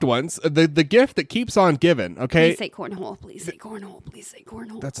your loved ones, the gift that keeps on giving, okay? Please say cornhole. Please say cornhole. Please say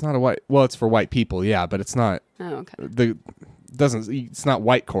cornhole. That's not a white... Well, it's for white people, yeah, but it's not... Oh, okay. It's not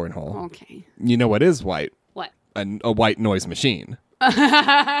white cornhole. Okay. You know what is white? What? A white noise machine.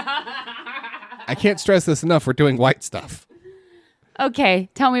 I can't stress this enough. We're doing white stuff. Okay,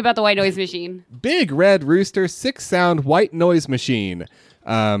 tell me about the white noise machine. Big Red Rooster 6-sound white noise machine.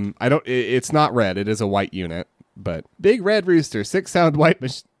 It's not red. It is a white unit. But Big Red Rooster 6-sound white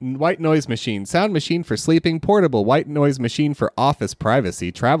noise machine. Sound machine for sleeping. Portable white noise machine for office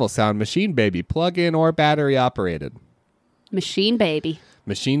privacy. Travel sound machine baby. Plug-in or battery operated. Machine baby.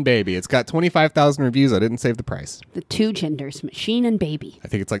 Machine baby. It's got 25,000 reviews. I didn't save the price. The 2 genders, machine and baby. I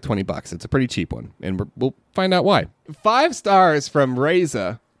think it's like $20. It's a pretty cheap one. And we'll find out why. 5 stars from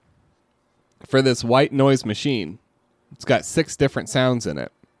Reza for this white noise machine. It's got 6 different sounds in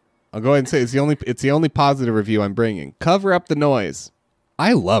it. I'll go ahead and say it's the only positive review I'm bringing. Cover up the noise.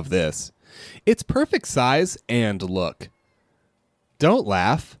 I love this. It's perfect size and look. Don't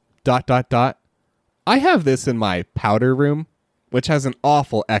laugh. ... I have this in my powder room, which has an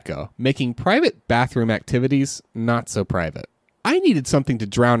awful echo, making private bathroom activities not so private. I needed something to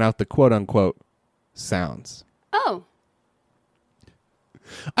drown out the quote-unquote sounds. Oh.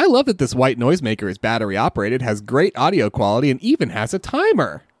 I love that this white noisemaker is battery operated, has great audio quality, and even has a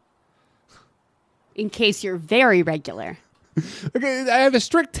timer. In case you're very regular. Okay, I have a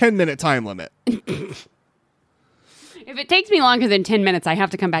strict 10-minute time limit. If it takes me longer than 10 minutes, I have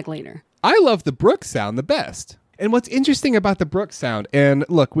to come back later. I love the Brook sound the best. And what's interesting about the Brooke sound, and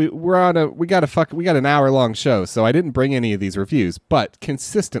look, we got an hour-long show, so I didn't bring any of these reviews, but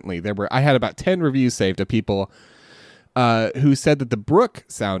consistently I had about 10 reviews saved of people who said that the Brooke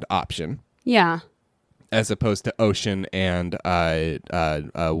sound option, as opposed to ocean and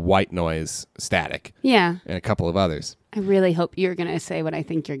white noise static, and a couple of others. I really hope you're going to say what I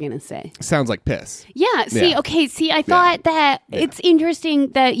think you're going to say. Sounds like piss. Yeah. See, I thought that it's interesting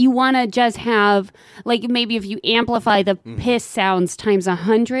that you want to just have, like, maybe if you amplify the piss sounds times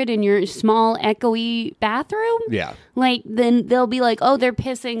 100 in your small echoey bathroom. Yeah. Like, then they'll be like, oh, they're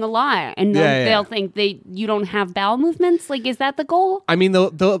pissing a lot. And they'll think you don't have bowel movements. Like, is that the goal? I mean,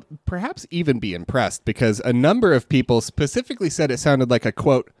 they'll perhaps even be impressed because a number of people specifically said it sounded like a,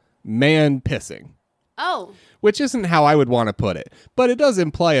 quote, man pissing. Oh. Which isn't how I would want to put it, but it does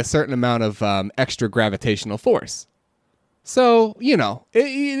imply a certain amount of extra gravitational force. So,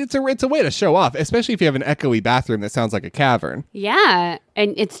 it's a way to show off, especially if you have an echoey bathroom that sounds like a cavern. Yeah,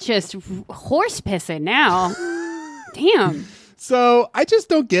 and it's just horse pissing now. Damn. So I just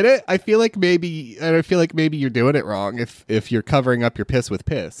don't get it. I feel like maybe you're doing it wrong if you're covering up your piss with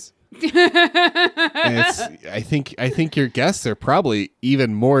piss. I think your guests are probably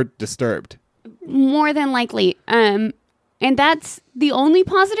even more disturbed. More than likely. And that's the only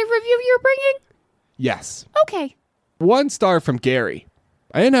positive review you're bringing? Yes. Okay. 1 star from Gary.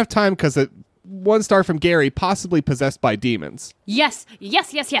 I didn't have time because 1 star from Gary, possibly possessed by demons. Yes.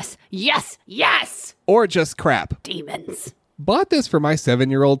 Or just crap. Demons. Bought this for my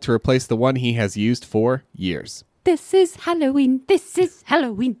 7-year-old to replace the one he has used for years. This is Halloween.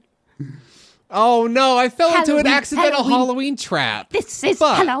 Oh no, I fell into an accidental Halloween trap. This is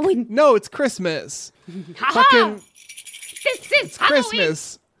Halloween. No, it's Christmas. This is Halloween.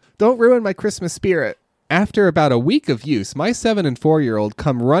 Christmas. Don't ruin my Christmas spirit. After about a week of use, my 7 and 4-year-old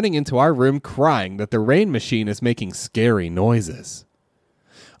come running into our room crying that the rain machine is making scary noises.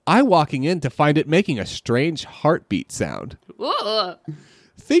 I walking in to find it making a strange heartbeat sound. Ooh.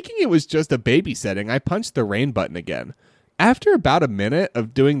 Thinking it was just a baby setting, I punched the rain button again. After about a minute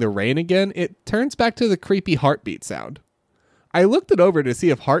of doing the rain again, it turns back to the creepy heartbeat sound. I looked it over to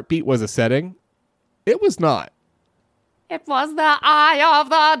see if heartbeat was a setting. It was not. It was the eye of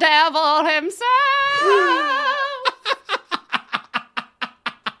the devil himself.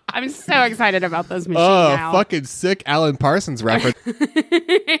 I'm so excited about this machine now. Fucking sick Alan Parsons reference.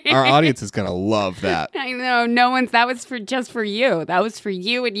 Our audience is going to love that. I know. That was just for you. That was for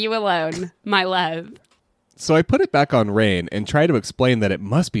you and you alone, my love. So I put it back on rain and try to explain that it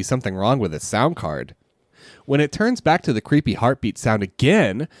must be something wrong with its sound card. When it turns back to the creepy heartbeat sound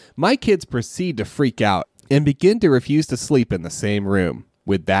again, my kids proceed to freak out and begin to refuse to sleep in the same room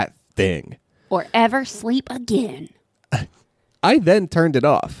with that thing. Or ever sleep again. I then turned it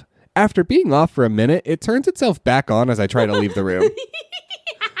off. After being off for a minute, it turns itself back on as I try to leave the room.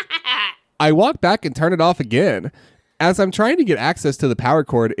 I walk back and turn it off again. As I'm trying to get access to the power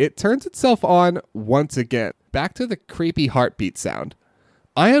cord, it turns itself on once again, back to the creepy heartbeat sound.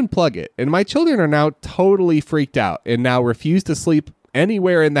 I unplug it, and my children are now totally freaked out and now refuse to sleep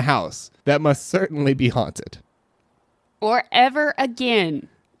anywhere in the house. That must certainly be haunted. Or ever again.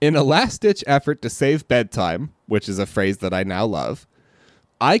 In a last-ditch effort to save bedtime, which is a phrase that I now love,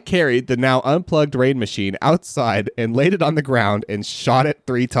 I carried the now unplugged rain machine outside and laid it on the ground and shot it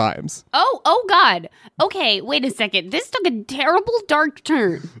 3 times. Oh God. Okay, wait a second. This took a terrible dark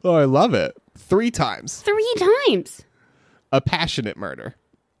turn. Oh, I love it. 3 times. 3 times. A passionate murder.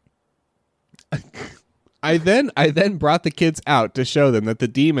 I then brought the kids out to show them that the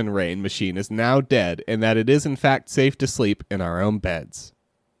demon rain machine is now dead and that it is in fact safe to sleep in our own beds.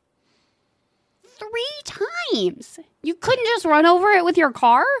 3 times? You couldn't just run over it with your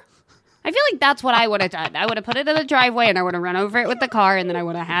car? I feel like that's what I would have done. I would have put it in the driveway and I would have run over it with the car and then I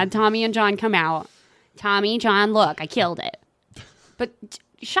would have had Tommy and John come out. Tommy, John, look, I killed it. But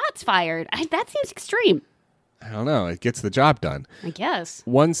shots fired. That seems extreme. I don't know. It gets the job done. I guess.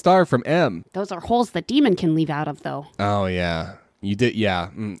 1 star from M. Those are holes the demon can leave out of, though. Oh, yeah. You did, yeah.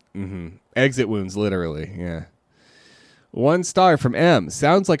 Mm-hmm. Exit wounds, literally, yeah. 1 star from M.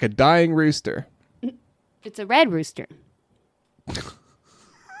 Sounds like a dying rooster. It's a red rooster.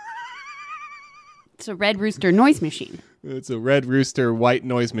 It's a red rooster noise machine. It's a red rooster white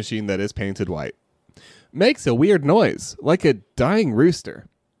noise machine that is painted white. Makes a weird noise, like a dying rooster.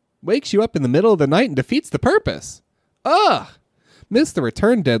 Wakes you up in the middle of the night and defeats the purpose. Ugh! Missed the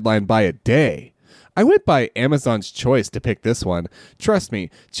return deadline by a day. I went by Amazon's Choice to pick this one. Trust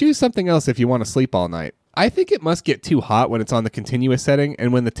me, choose something else if you want to sleep all night. I think it must get too hot when it's on the continuous setting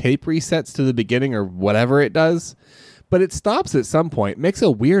and when the tape resets to the beginning or whatever it does. but it stops at some point, makes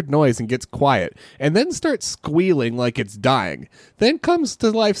a weird noise and gets quiet, and then starts squealing like it's dying, then comes to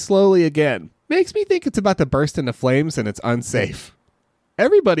life slowly again. Makes me think it's about to burst into flames and it's unsafe.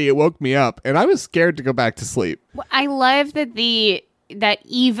 Everybody, it woke me up, and I was scared to go back to sleep. I love that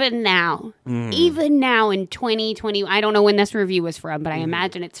even now in 2020, I don't know when this review was from, but I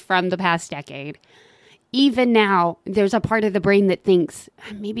imagine it's from the past decade. Even now, there's a part of the brain that thinks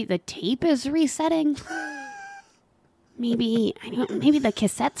maybe the tape is resetting. Maybe the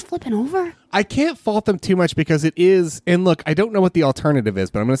cassette's flipping over. I can't fault them too much because it is, and look, I don't know what the alternative is,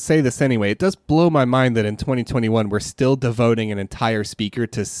 but I'm going to say this anyway. It does blow my mind that in 2021, we're still devoting an entire speaker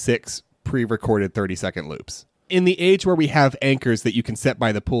to 6 pre-recorded 30-second loops. In the age where we have anchors that you can set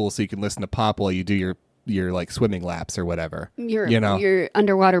by the pool so you can listen to pop while you do your like swimming laps or whatever. Your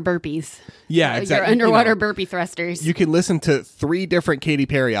underwater burpees. Yeah, exactly. Your underwater burpee thrusters. You can listen to 3 different Katy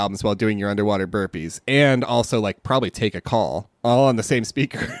Perry albums while doing your underwater burpees and also like probably take a call all on the same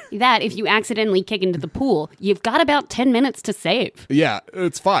speaker. That if you accidentally kick into the pool, you've got about 10 minutes to save. Yeah,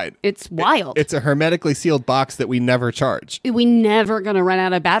 it's fine. It's wild. It's a hermetically sealed box that we never charge. We never going to run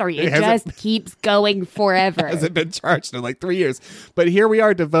out of battery. It just keeps going forever. It hasn't been charged in like 3 years. But here we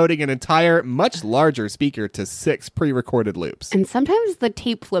are devoting an entire, much larger speaker to 6 pre-recorded loops. And sometimes the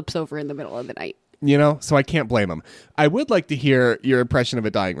tape flips over in the middle of the night. You know, so I can't blame them. I would like to hear your impression of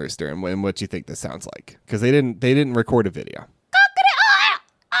a dying rooster and what you think this sounds like. Because they didn't record a video.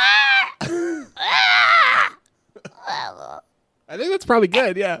 I think that's probably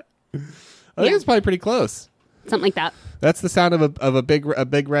good, yeah. I think it's probably pretty close. Something like that. That's the sound of a big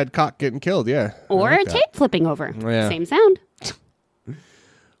red cock getting killed, yeah. Or a tape flipping over. Yeah. Same sound.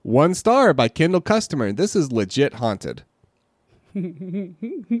 1 star by Kindle Customer. This is legit haunted.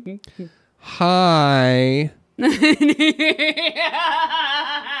 Hi.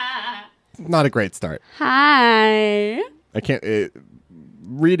 Not a great start. Hi. I can't...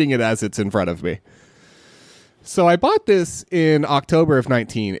 reading it as it's in front of me. So I bought this in October of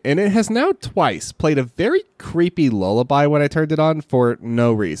 19, and it has now twice played a very creepy lullaby when I turned it on for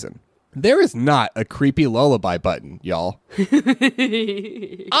no reason. There is not a creepy lullaby button, y'all.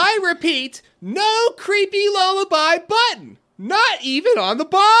 I repeat, no creepy lullaby button. Not even on the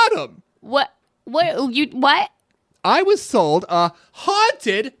bottom. What? I was sold a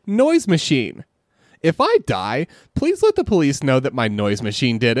haunted noise machine. If I die, please let the police know that my noise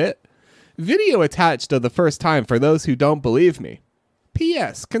machine did it. Video attached of the first time for those who don't believe me.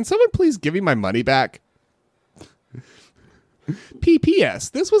 P.S. Can someone please give me my money back? P.P.S.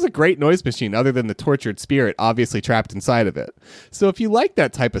 This was a great noise machine other than the tortured spirit obviously trapped inside of it. So if you like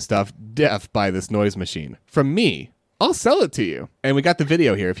that type of stuff, def buy this noise machine. From me, I'll sell it to you. And we got the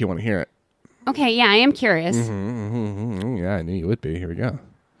video here if you want to hear it. Okay, yeah, I am curious. Yeah, I knew you would be. Here we go.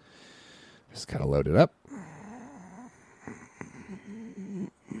 Just gotta load it up.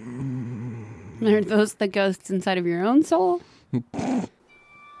 Are those the ghosts inside of your own soul? There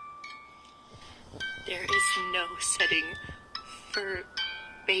is no setting for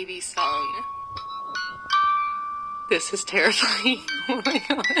baby song. This is terrifying. Oh my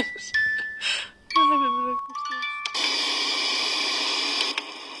gosh.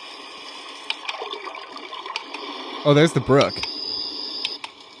 Oh, there's the brook.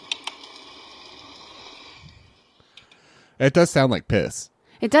 It does sound like piss.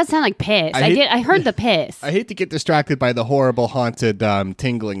 It does sound like piss. I heard the piss. I hate to get distracted by the horrible haunted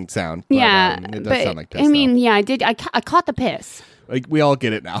tingling sound. But, it does sound like piss. I mean, yeah, I did. I caught the piss. Like, we all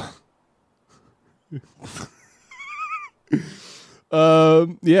get it now.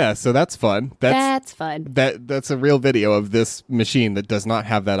 Yeah, so that's fun. That's fun. That's a real video of this machine that does not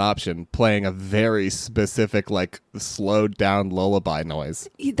have that option, playing a very specific, like, slowed down lullaby noise.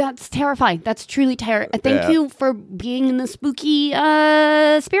 That's terrifying. That's truly terrifying. Thank you for being in the spooky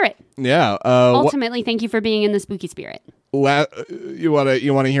spirit. Yeah. Ultimately, thank you for being in the spooky spirit. You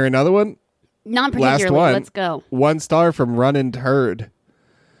wanna hear another one? Not particularly. Last one. Let's go. 1 star from Run and Turd.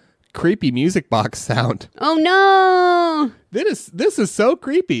 Creepy music box sound. Oh no! This is so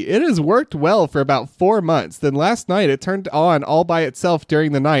creepy. It has worked well for about 4 months. Then last night it turned on all by itself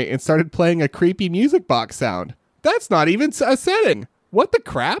during the night and started playing a creepy music box sound. That's not even a setting. What the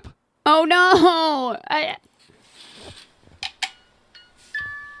crap? Oh no!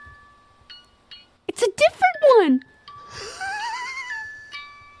 It's a different one.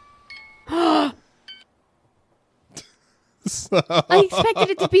 I expected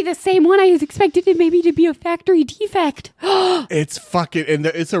it to be the same one. I expected it maybe to be a factory defect. It's fucking, and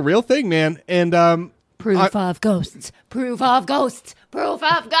it's a real thing, man. And proof of ghosts. Proof of ghosts. Proof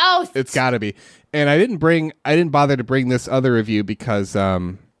of ghosts. It's got to be. And I didn't bother to bring this other review because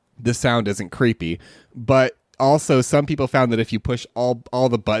the sound isn't creepy. But also, some people found that if you push all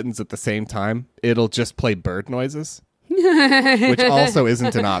the buttons at the same time, it'll just play bird noises, which also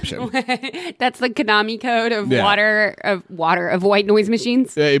isn't an option. That's the Konami code of of white noise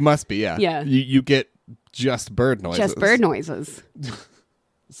machines. It must be, yeah. Yeah. You get just bird noises. Just bird noises.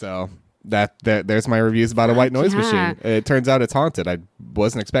 So there's my reviews about a white noise machine. It turns out it's haunted. I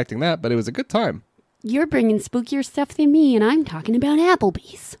wasn't expecting that, but it was a good time. You're bringing spookier stuff than me, and I'm talking about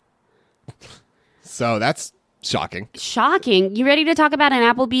Applebee's. So that's shocking. Shocking. You ready to talk about an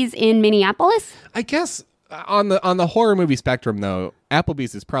Applebee's in Minneapolis? I guess on the horror movie spectrum, though,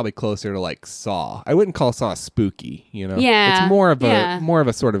 Applebee's is probably closer to like Saw. I wouldn't call Saw spooky, you know? Yeah. It's more of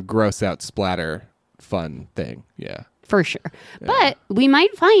a sort of gross out splatter fun thing. Yeah. For sure. Yeah. But we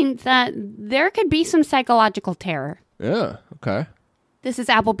might find that there could be some psychological terror. Yeah. Okay. This is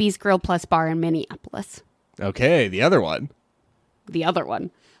Applebee's Grill Plus Bar in Minneapolis. Okay. The other one.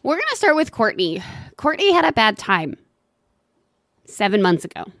 We're going to start with Courtney. Courtney had a bad time 7 months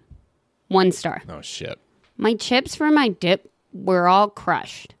ago. 1 star. Oh, shit. My chips for my dip were all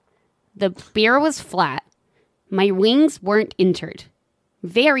crushed. The beer was flat. My wings weren't entered.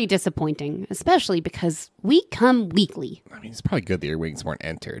 Very disappointing, especially because we come weekly. I mean, it's probably good that your wings weren't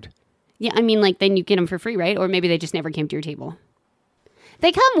entered. Yeah, I mean, like, then you get them for free, right? Or maybe they just never came to your table.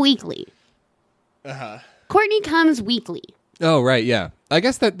 They come weekly. Uh-huh. Courtney comes weekly. Oh, right, yeah. I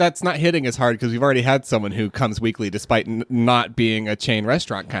guess that's not hitting as hard because we've already had someone who comes weekly despite not being a chain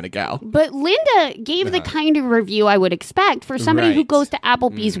restaurant kind of gal. But Linda gave the kind of review I would expect for somebody who goes to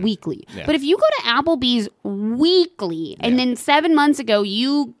Applebee's weekly. Yeah. But if you go to Applebee's weekly and then 7 months ago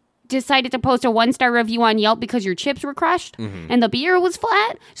you decided to post a 1-star review on Yelp because your chips were crushed and the beer was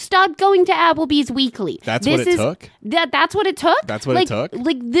flat, stop going to Applebee's weekly. That's what it took? That's what it took? That's what it took?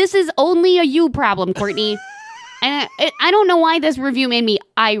 Like, this is only a you problem, Courtney. And I don't know why this review made me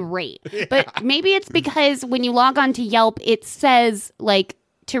irate, but maybe it's because when you log on to Yelp, it says, like,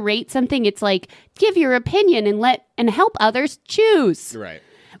 to rate something, it's like, give your opinion and help others choose. Right.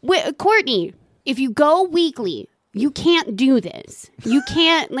 Courtney, if you go weekly, you can't do this. You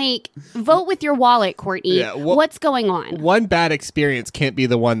can't, like, vote with your wallet, Courtney. Yeah, what's going on? One bad experience can't be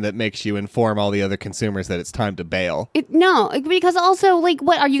the one that makes you inform all the other consumers that it's time to bail. No, because also, like,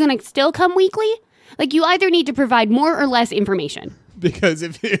 what, are you going to still come weekly? Like, you either need to provide more or less information. Because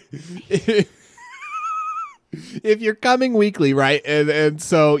if you're coming weekly, right, and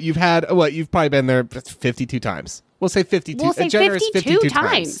so you've probably been there 52 times. We'll say 52. We'll say 52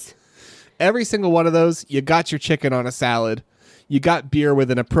 times. Every single one of those, you got your chicken on a salad. You got beer with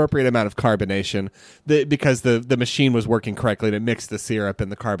an appropriate amount of carbonation because the machine was working correctly and it mixed the syrup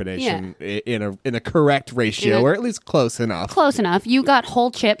and the carbonation in a correct ratio, or at least close enough. Close enough. You got whole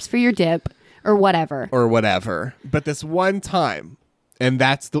chips for your dip. Or whatever. But this one time, and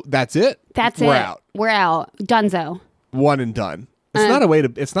that's it. We're out. We're out. Dunzo. One and done. It's not a way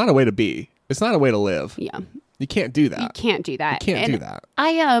to. It's not a way to be. It's not a way to live. Yeah. You can't do that. You can't do that.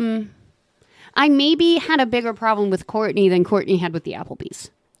 I maybe had a bigger problem with Courtney than Courtney had with the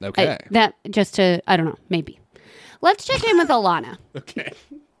Applebee's. Okay. I don't know. Maybe. Let's check in with Alana. Okay.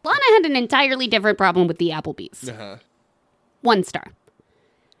 Alana had an entirely different problem with the Applebee's. 1 star.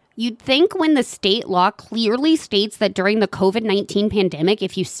 You'd think when the state law clearly states that during the COVID-19 pandemic,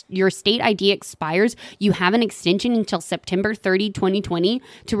 if your state ID expires, you have an extension until September 30, 2020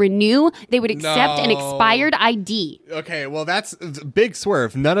 to renew, they would accept an expired ID. Okay, well, that's a big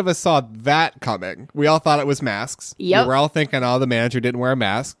swerve. None of us saw that coming. We all thought it was masks. Yep. We were all thinking, the manager didn't wear a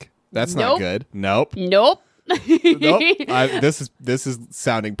mask. That's not good. Nope. Nope. This is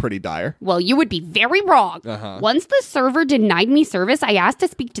sounding pretty dire. Well, you would be very wrong. Once the server denied me service, I asked to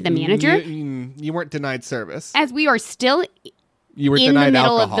speak to the manager. You weren't denied service. As we are still you were denied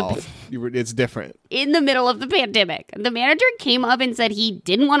alcohol. It's different. In the middle of the pandemic. The manager came up and said he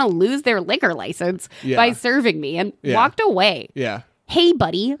didn't want to lose their liquor license by serving me and walked away. Yeah. Hey,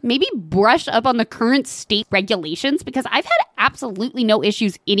 buddy, maybe brush up on the current state regulations because I've had absolutely no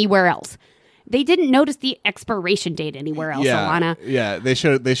issues anywhere else. They didn't notice the expiration date anywhere else, Alana. Yeah, they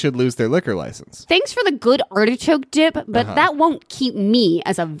should lose their liquor license. Thanks for the good artichoke dip, but that won't keep me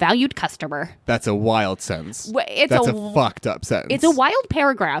as a valued customer. That's a wild sentence. That's a fucked up sentence. It's a wild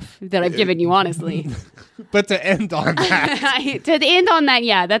paragraph that I've given you, honestly. But to end on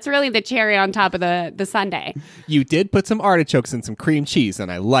that. That's really the cherry on top of the sundae. You did put some artichokes and some cream cheese,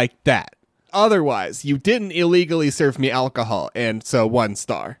 and I liked that. Otherwise, you didn't illegally serve me alcohol, and so 1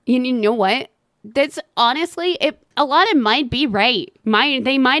 star. You know what? That's honestly, Alana might be right.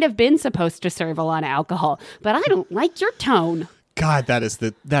 They might have been supposed to serve Alana alcohol, but I don't like your tone. God, that is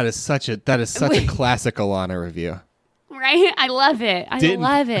such a classic Alana review. We're Right? I love it. I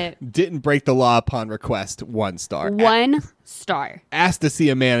love it. Didn't break the law upon request. 1 star. 1 star. Asked to see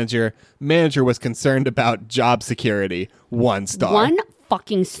a manager. Manager was concerned about job security. 1 star. 1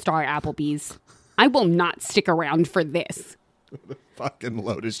 fucking star, Applebee's. I will not stick around for this. Fucking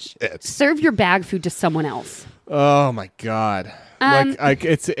load of shit. Serve your bag food to someone else. Oh my god.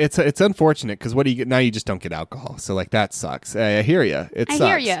 It's unfortunate because what do you get now? You just don't get alcohol, so like that sucks. I hear you. It sucks. I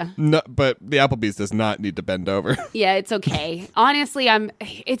hear you. No, but the Applebee's does not need to bend over. Yeah, it's okay. Honestly,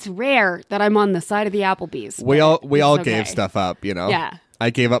 it's rare that I'm on the side of the Applebee's. We all okay. gave stuff up, you know. Yeah. I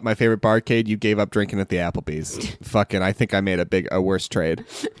gave up my favorite barcade. You gave up drinking at the Applebee's. Fucking, I think I made a worse trade.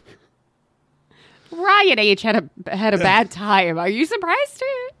 Ryan H had a bad time. Are you surprised?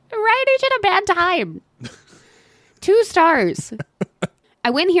 Ryan H had a bad time. 2 stars.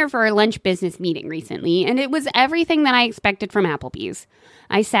 I went here for a lunch business meeting recently, and it was everything that I expected from Applebee's.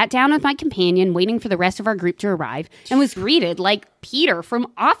 I sat down with my companion, waiting for the rest of our group to arrive, and was greeted like Peter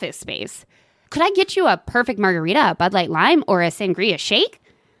from Office Space. Could I get you a perfect margarita, a Bud Light Lime, or a sangria shake?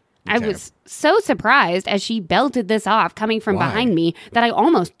 Okay. I was so surprised as she belted this off coming from behind me that I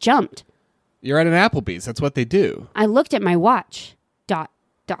almost jumped. You're at an Applebee's. That's what they do. I looked at my watch. ...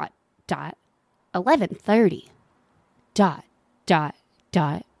 11:30. ...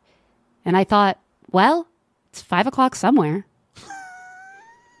 And I thought, well, it's 5 o'clock somewhere.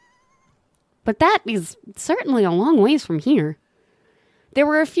 But that is certainly a long ways from here. There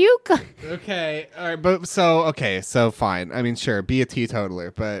were a few... Okay, all right, but so fine. I mean, sure, be a teetotaler,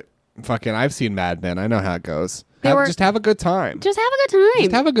 but fucking, I've seen Mad Men. I know how it goes. Just have a good time. Just have a good time.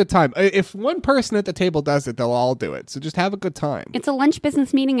 Just have a good time. If one person at the table does it, they'll all do it. So just have a good time. It's a lunch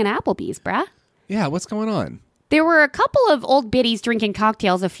business meeting at Applebee's, bruh. Yeah, what's going on? There were a couple of old biddies drinking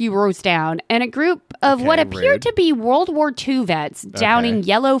cocktails a few rows down, and a group of what appeared to be World War II vets downing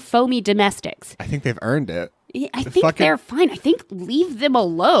yellow foamy domestics. I think they've earned it. I think they're fine. I think leave them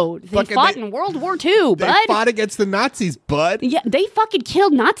alone. They fought in World War II, bud. They fought against the Nazis, bud. Yeah, they fucking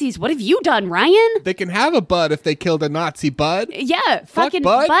killed Nazis. What have you done, Ryan? They can have a bud if they killed a Nazi, bud. Yeah, fucking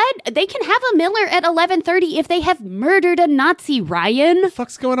bud. They can have a Miller at 11:30 if they have murdered a Nazi, Ryan. What the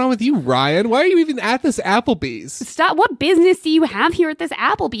fuck's going on with you, Ryan? Why are you even at this Applebee's? Stop. What business do you have here at this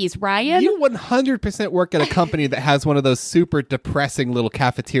Applebee's, Ryan? You 100% work at a company that has one of those super depressing little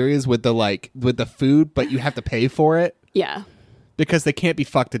cafeterias with the food, but you have to pay for it. Yeah. Because they can't be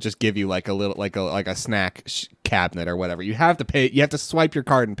fucked to just give you like a snack cabinet or whatever. You have to pay. You have to swipe your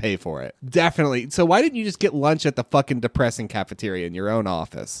card and pay for it. Definitely. So why didn't you just get lunch at the fucking depressing cafeteria in your own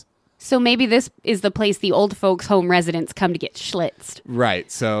office? So maybe this is the place the old folks' home residents come to get schlitzed.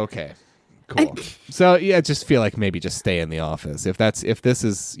 Right. So okay. Cool. So yeah, just feel like maybe just stay in the office. If this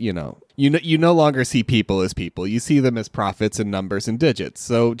is, you no longer see people as people. You see them as profits and numbers and digits.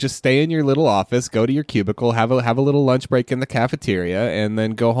 So just stay in your little office, go to your cubicle, have a little lunch break in the cafeteria, and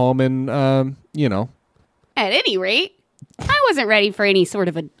then go home and At any rate, I wasn't ready for any sort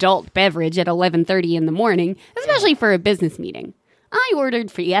of adult beverage at 11:30 in the morning, especially for a business meeting. I ordered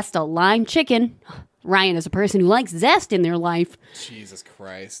Fiesta Lime Chicken. Ryan is a person who likes zest in their life. Jesus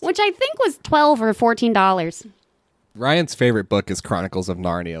Christ. Which I think was $12 or $14. Ryan's favorite book is Chronicles of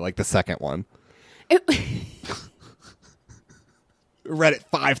Narnia, like the second one. Read it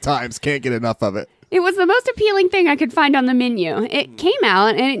 5 times, can't get enough of it. It was the most appealing thing I could find on the menu. It came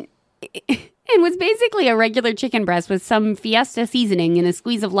out and it was basically a regular chicken breast with some Fiesta seasoning and a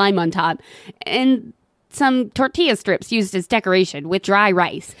squeeze of lime on top, and some tortilla strips used as decoration with dry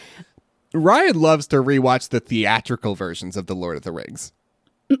rice. Ryan loves to rewatch the theatrical versions of The Lord of the Rings.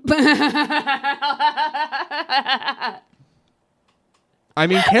 I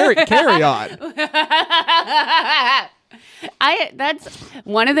mean, carry on. That's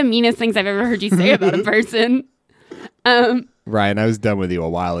one of the meanest things I've ever heard you say about a person. Ryan, I was done with you a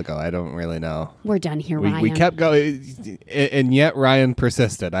while ago. I don't really know. We're done here, Ryan. We kept going, and yet Ryan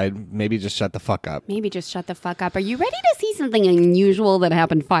persisted. Maybe just shut the fuck up. Maybe just shut the fuck up. Are you ready to see something unusual that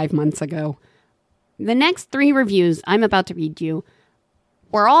happened 5 months ago? The next 3 reviews I'm about to read you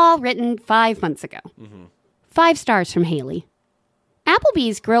were all written 5 months ago. 5 stars from Haley.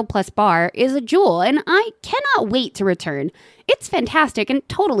 Applebee's Grill Plus Bar is a jewel, and I cannot wait to return. It's fantastic and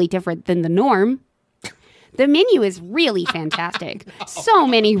totally different than the norm. The menu is really fantastic. So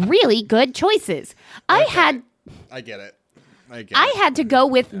many really good choices. I get it. I had to go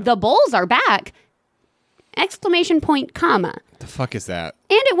with the bowls are back! ! Comma. The fuck is that?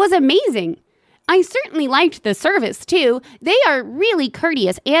 And it was amazing. I certainly liked the service, too. They are really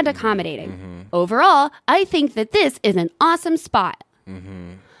courteous and accommodating. Overall, I think that this is an awesome spot.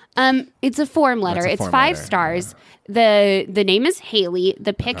 It's a form letter. It's 5 stars. The name is Haley.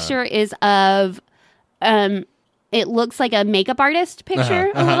 The picture is of it looks like a makeup artist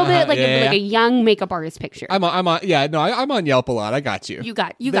picture a little bit, like a young makeup artist picture. I'm on Yelp a lot. I got you. You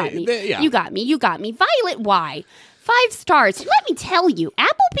got me. You got me. Violet Y. 5 stars. Let me tell you,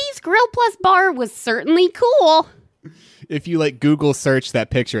 Applebee's Grill Plus Bar was certainly cool. If you like Google search that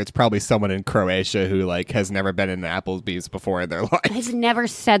picture, it's probably someone in Croatia who like has never been in Applebee's before in their life. Has never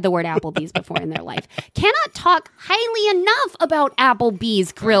said the word Applebee's before in their life. Cannot talk highly enough about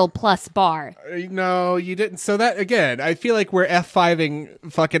Applebee's Grill Plus Bar. No, you didn't. So that, again, I feel like we're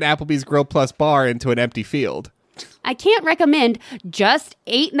F5ing fucking Applebee's Grill Plus Bar into an empty field. I can't recommend just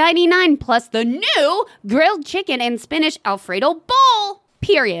 $8.99 plus the new grilled chicken and spinach Alfredo bowl.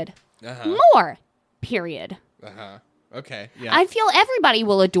 Period. More. Period. Okay. Yeah. I feel everybody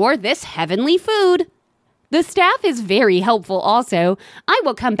will adore this heavenly food. The staff is very helpful also. I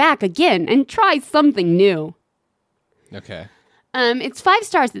will come back again and try something new. Okay. It's 5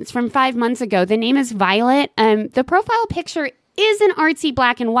 stars. It's from 5 months ago. The name is Violet. The profile picture is an artsy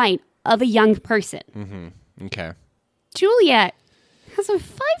black and white of a young person. Mm-hmm. Okay. Juliet has a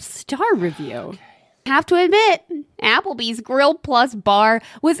 5-star review. Okay. Have to admit, Applebee's Grill Plus Bar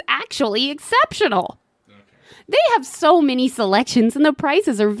was actually exceptional. They have so many selections and the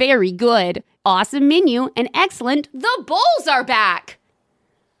prices are very good. Awesome menu and excellent. The bowls are back.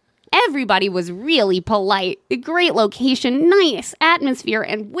 Everybody was really polite. A great location, nice atmosphere,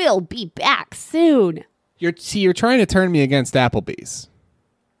 and we'll be back soon. You're trying to turn me against Applebee's.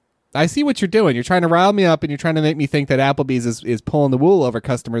 I see what you're doing. You're trying to rile me up and you're trying to make me think that Applebee's is pulling the wool over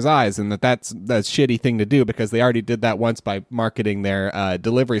customers' eyes and that's a shitty thing to do because they already did that once by marketing their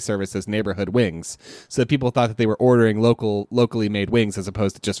delivery service as neighborhood wings. So people thought that they were ordering locally made wings as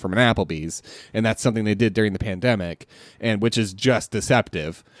opposed to just from an Applebee's. And that's something they did during the pandemic, and which is just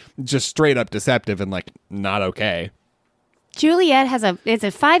deceptive. Just straight up deceptive and like not okay. Juliet it's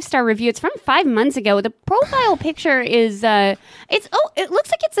a 5-star review. It's from 5 months ago. The profile picture is it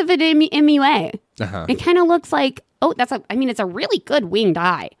looks like it's of an MUA. It kind of looks like it's a really good winged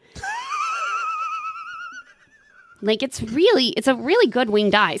eye. Like it's a really good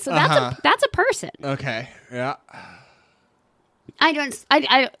winged eye. So that's a person. Okay. Yeah. I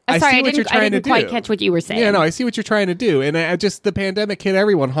didn't quite catch what you were saying. Yeah, no, I see what you're trying to do, and the pandemic hit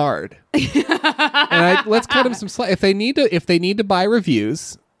everyone hard. And let's cut them some slack. If they need to buy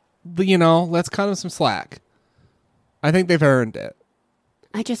reviews, let's cut them some slack. I think they've earned it.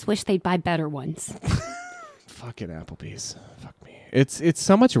 I just wish they'd buy better ones. Fucking Applebee's. Fuck me. It's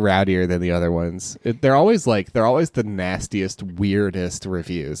so much rowdier than the other ones. They're always the nastiest, weirdest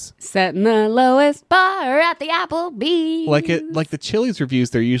reviews. Setting the lowest bar at the Applebee's. Like the Chili's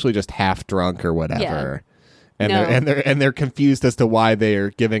reviews, they're usually just half drunk or whatever. Yeah. And they're confused as to why they are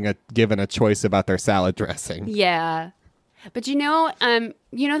given a choice about their salad dressing. Yeah. But you know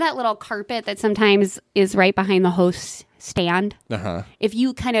that little carpet that sometimes is right behind the host's stand? If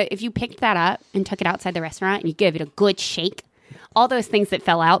you picked that up and took it outside the restaurant and you give it a good shake, all those things that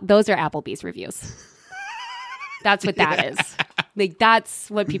fell out, those are Applebee's reviews. That's what that is. Like, that's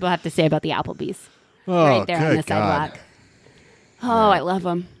what people have to say about the Applebee's. Right there on the sidewalk. Oh, I love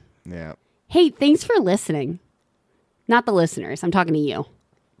them. Yeah. Hey, thanks for listening. Not the listeners. I'm talking to you.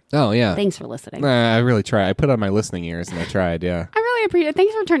 Oh, yeah. Thanks for listening. I really tried. I put on my listening ears and I tried, yeah. I really appreciate it.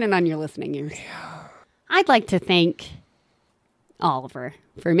 Thanks for turning on your listening ears. Yeah. I'd like to thank Oliver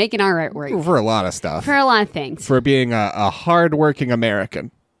for making our artwork. For a lot of stuff. For a lot of things. For being a hard-working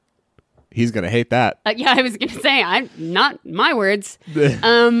American. He's going to hate that. Yeah, I was going to say, not my words.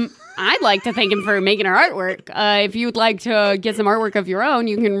 I'd like to thank him for making our artwork. If you'd like to get some artwork of your own,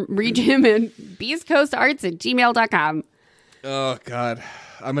 you can reach him at beastcoastarts@gmail.com. Oh, God.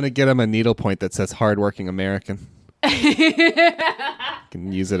 I'm going to get him a needlepoint that says hardworking American.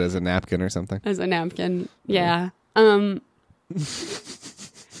 Can use it as a napkin or something. As a napkin, yeah. I'm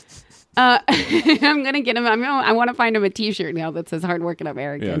going to get him. I want to find him a T-shirt now that says hardworking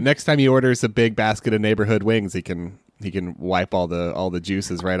American. Yeah, next time he orders a big basket of neighborhood wings, he can wipe all the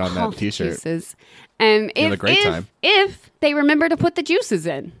juices right on that T-shirt. Juices. And if they remember to put the juices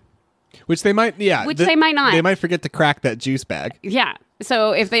in. Which they might, yeah. They might not. They might forget to crack that juice bag. Yeah.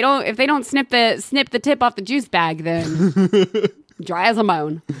 So if they don't snip the tip off the juice bag, then dry as a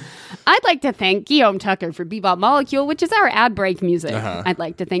bone. I'd like to thank Guillaume Tucker for Bebop Molecule, which is our ad break music. I'd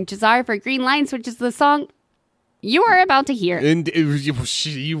like to thank Jazar for Green Lines, which is the song you are about to hear. And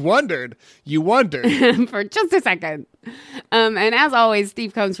you wondered for just a second. And as always,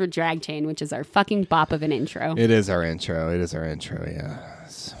 Steve Combs for Drag Chain, which is our fucking bop of an intro. It is our intro. Yeah.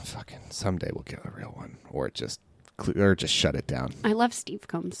 Someday we'll get a real one, or just shut it down. I love Steve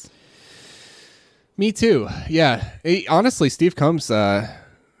Combs. Me too. Yeah. Honestly, Steve Combs, hell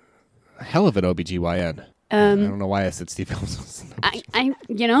of an OBGYN. I don't know why I said Steve Combs.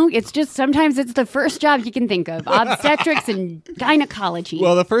 It's just sometimes it's the first job you can think of. Obstetrics and gynecology.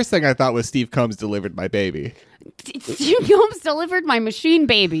 Well, the first thing I thought was Steve Combs delivered my baby. Steve Combs delivered my machine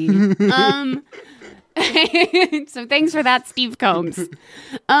baby. So thanks for that, Steve Combs.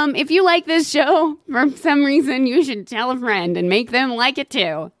 If you like this show, for some reason, you should tell a friend and make them like it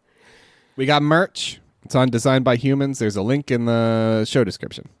too. We got merch. It's on Designed by Humans. There's a link in the show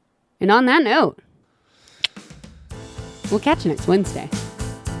description. And on that note, we'll catch you next Wednesday.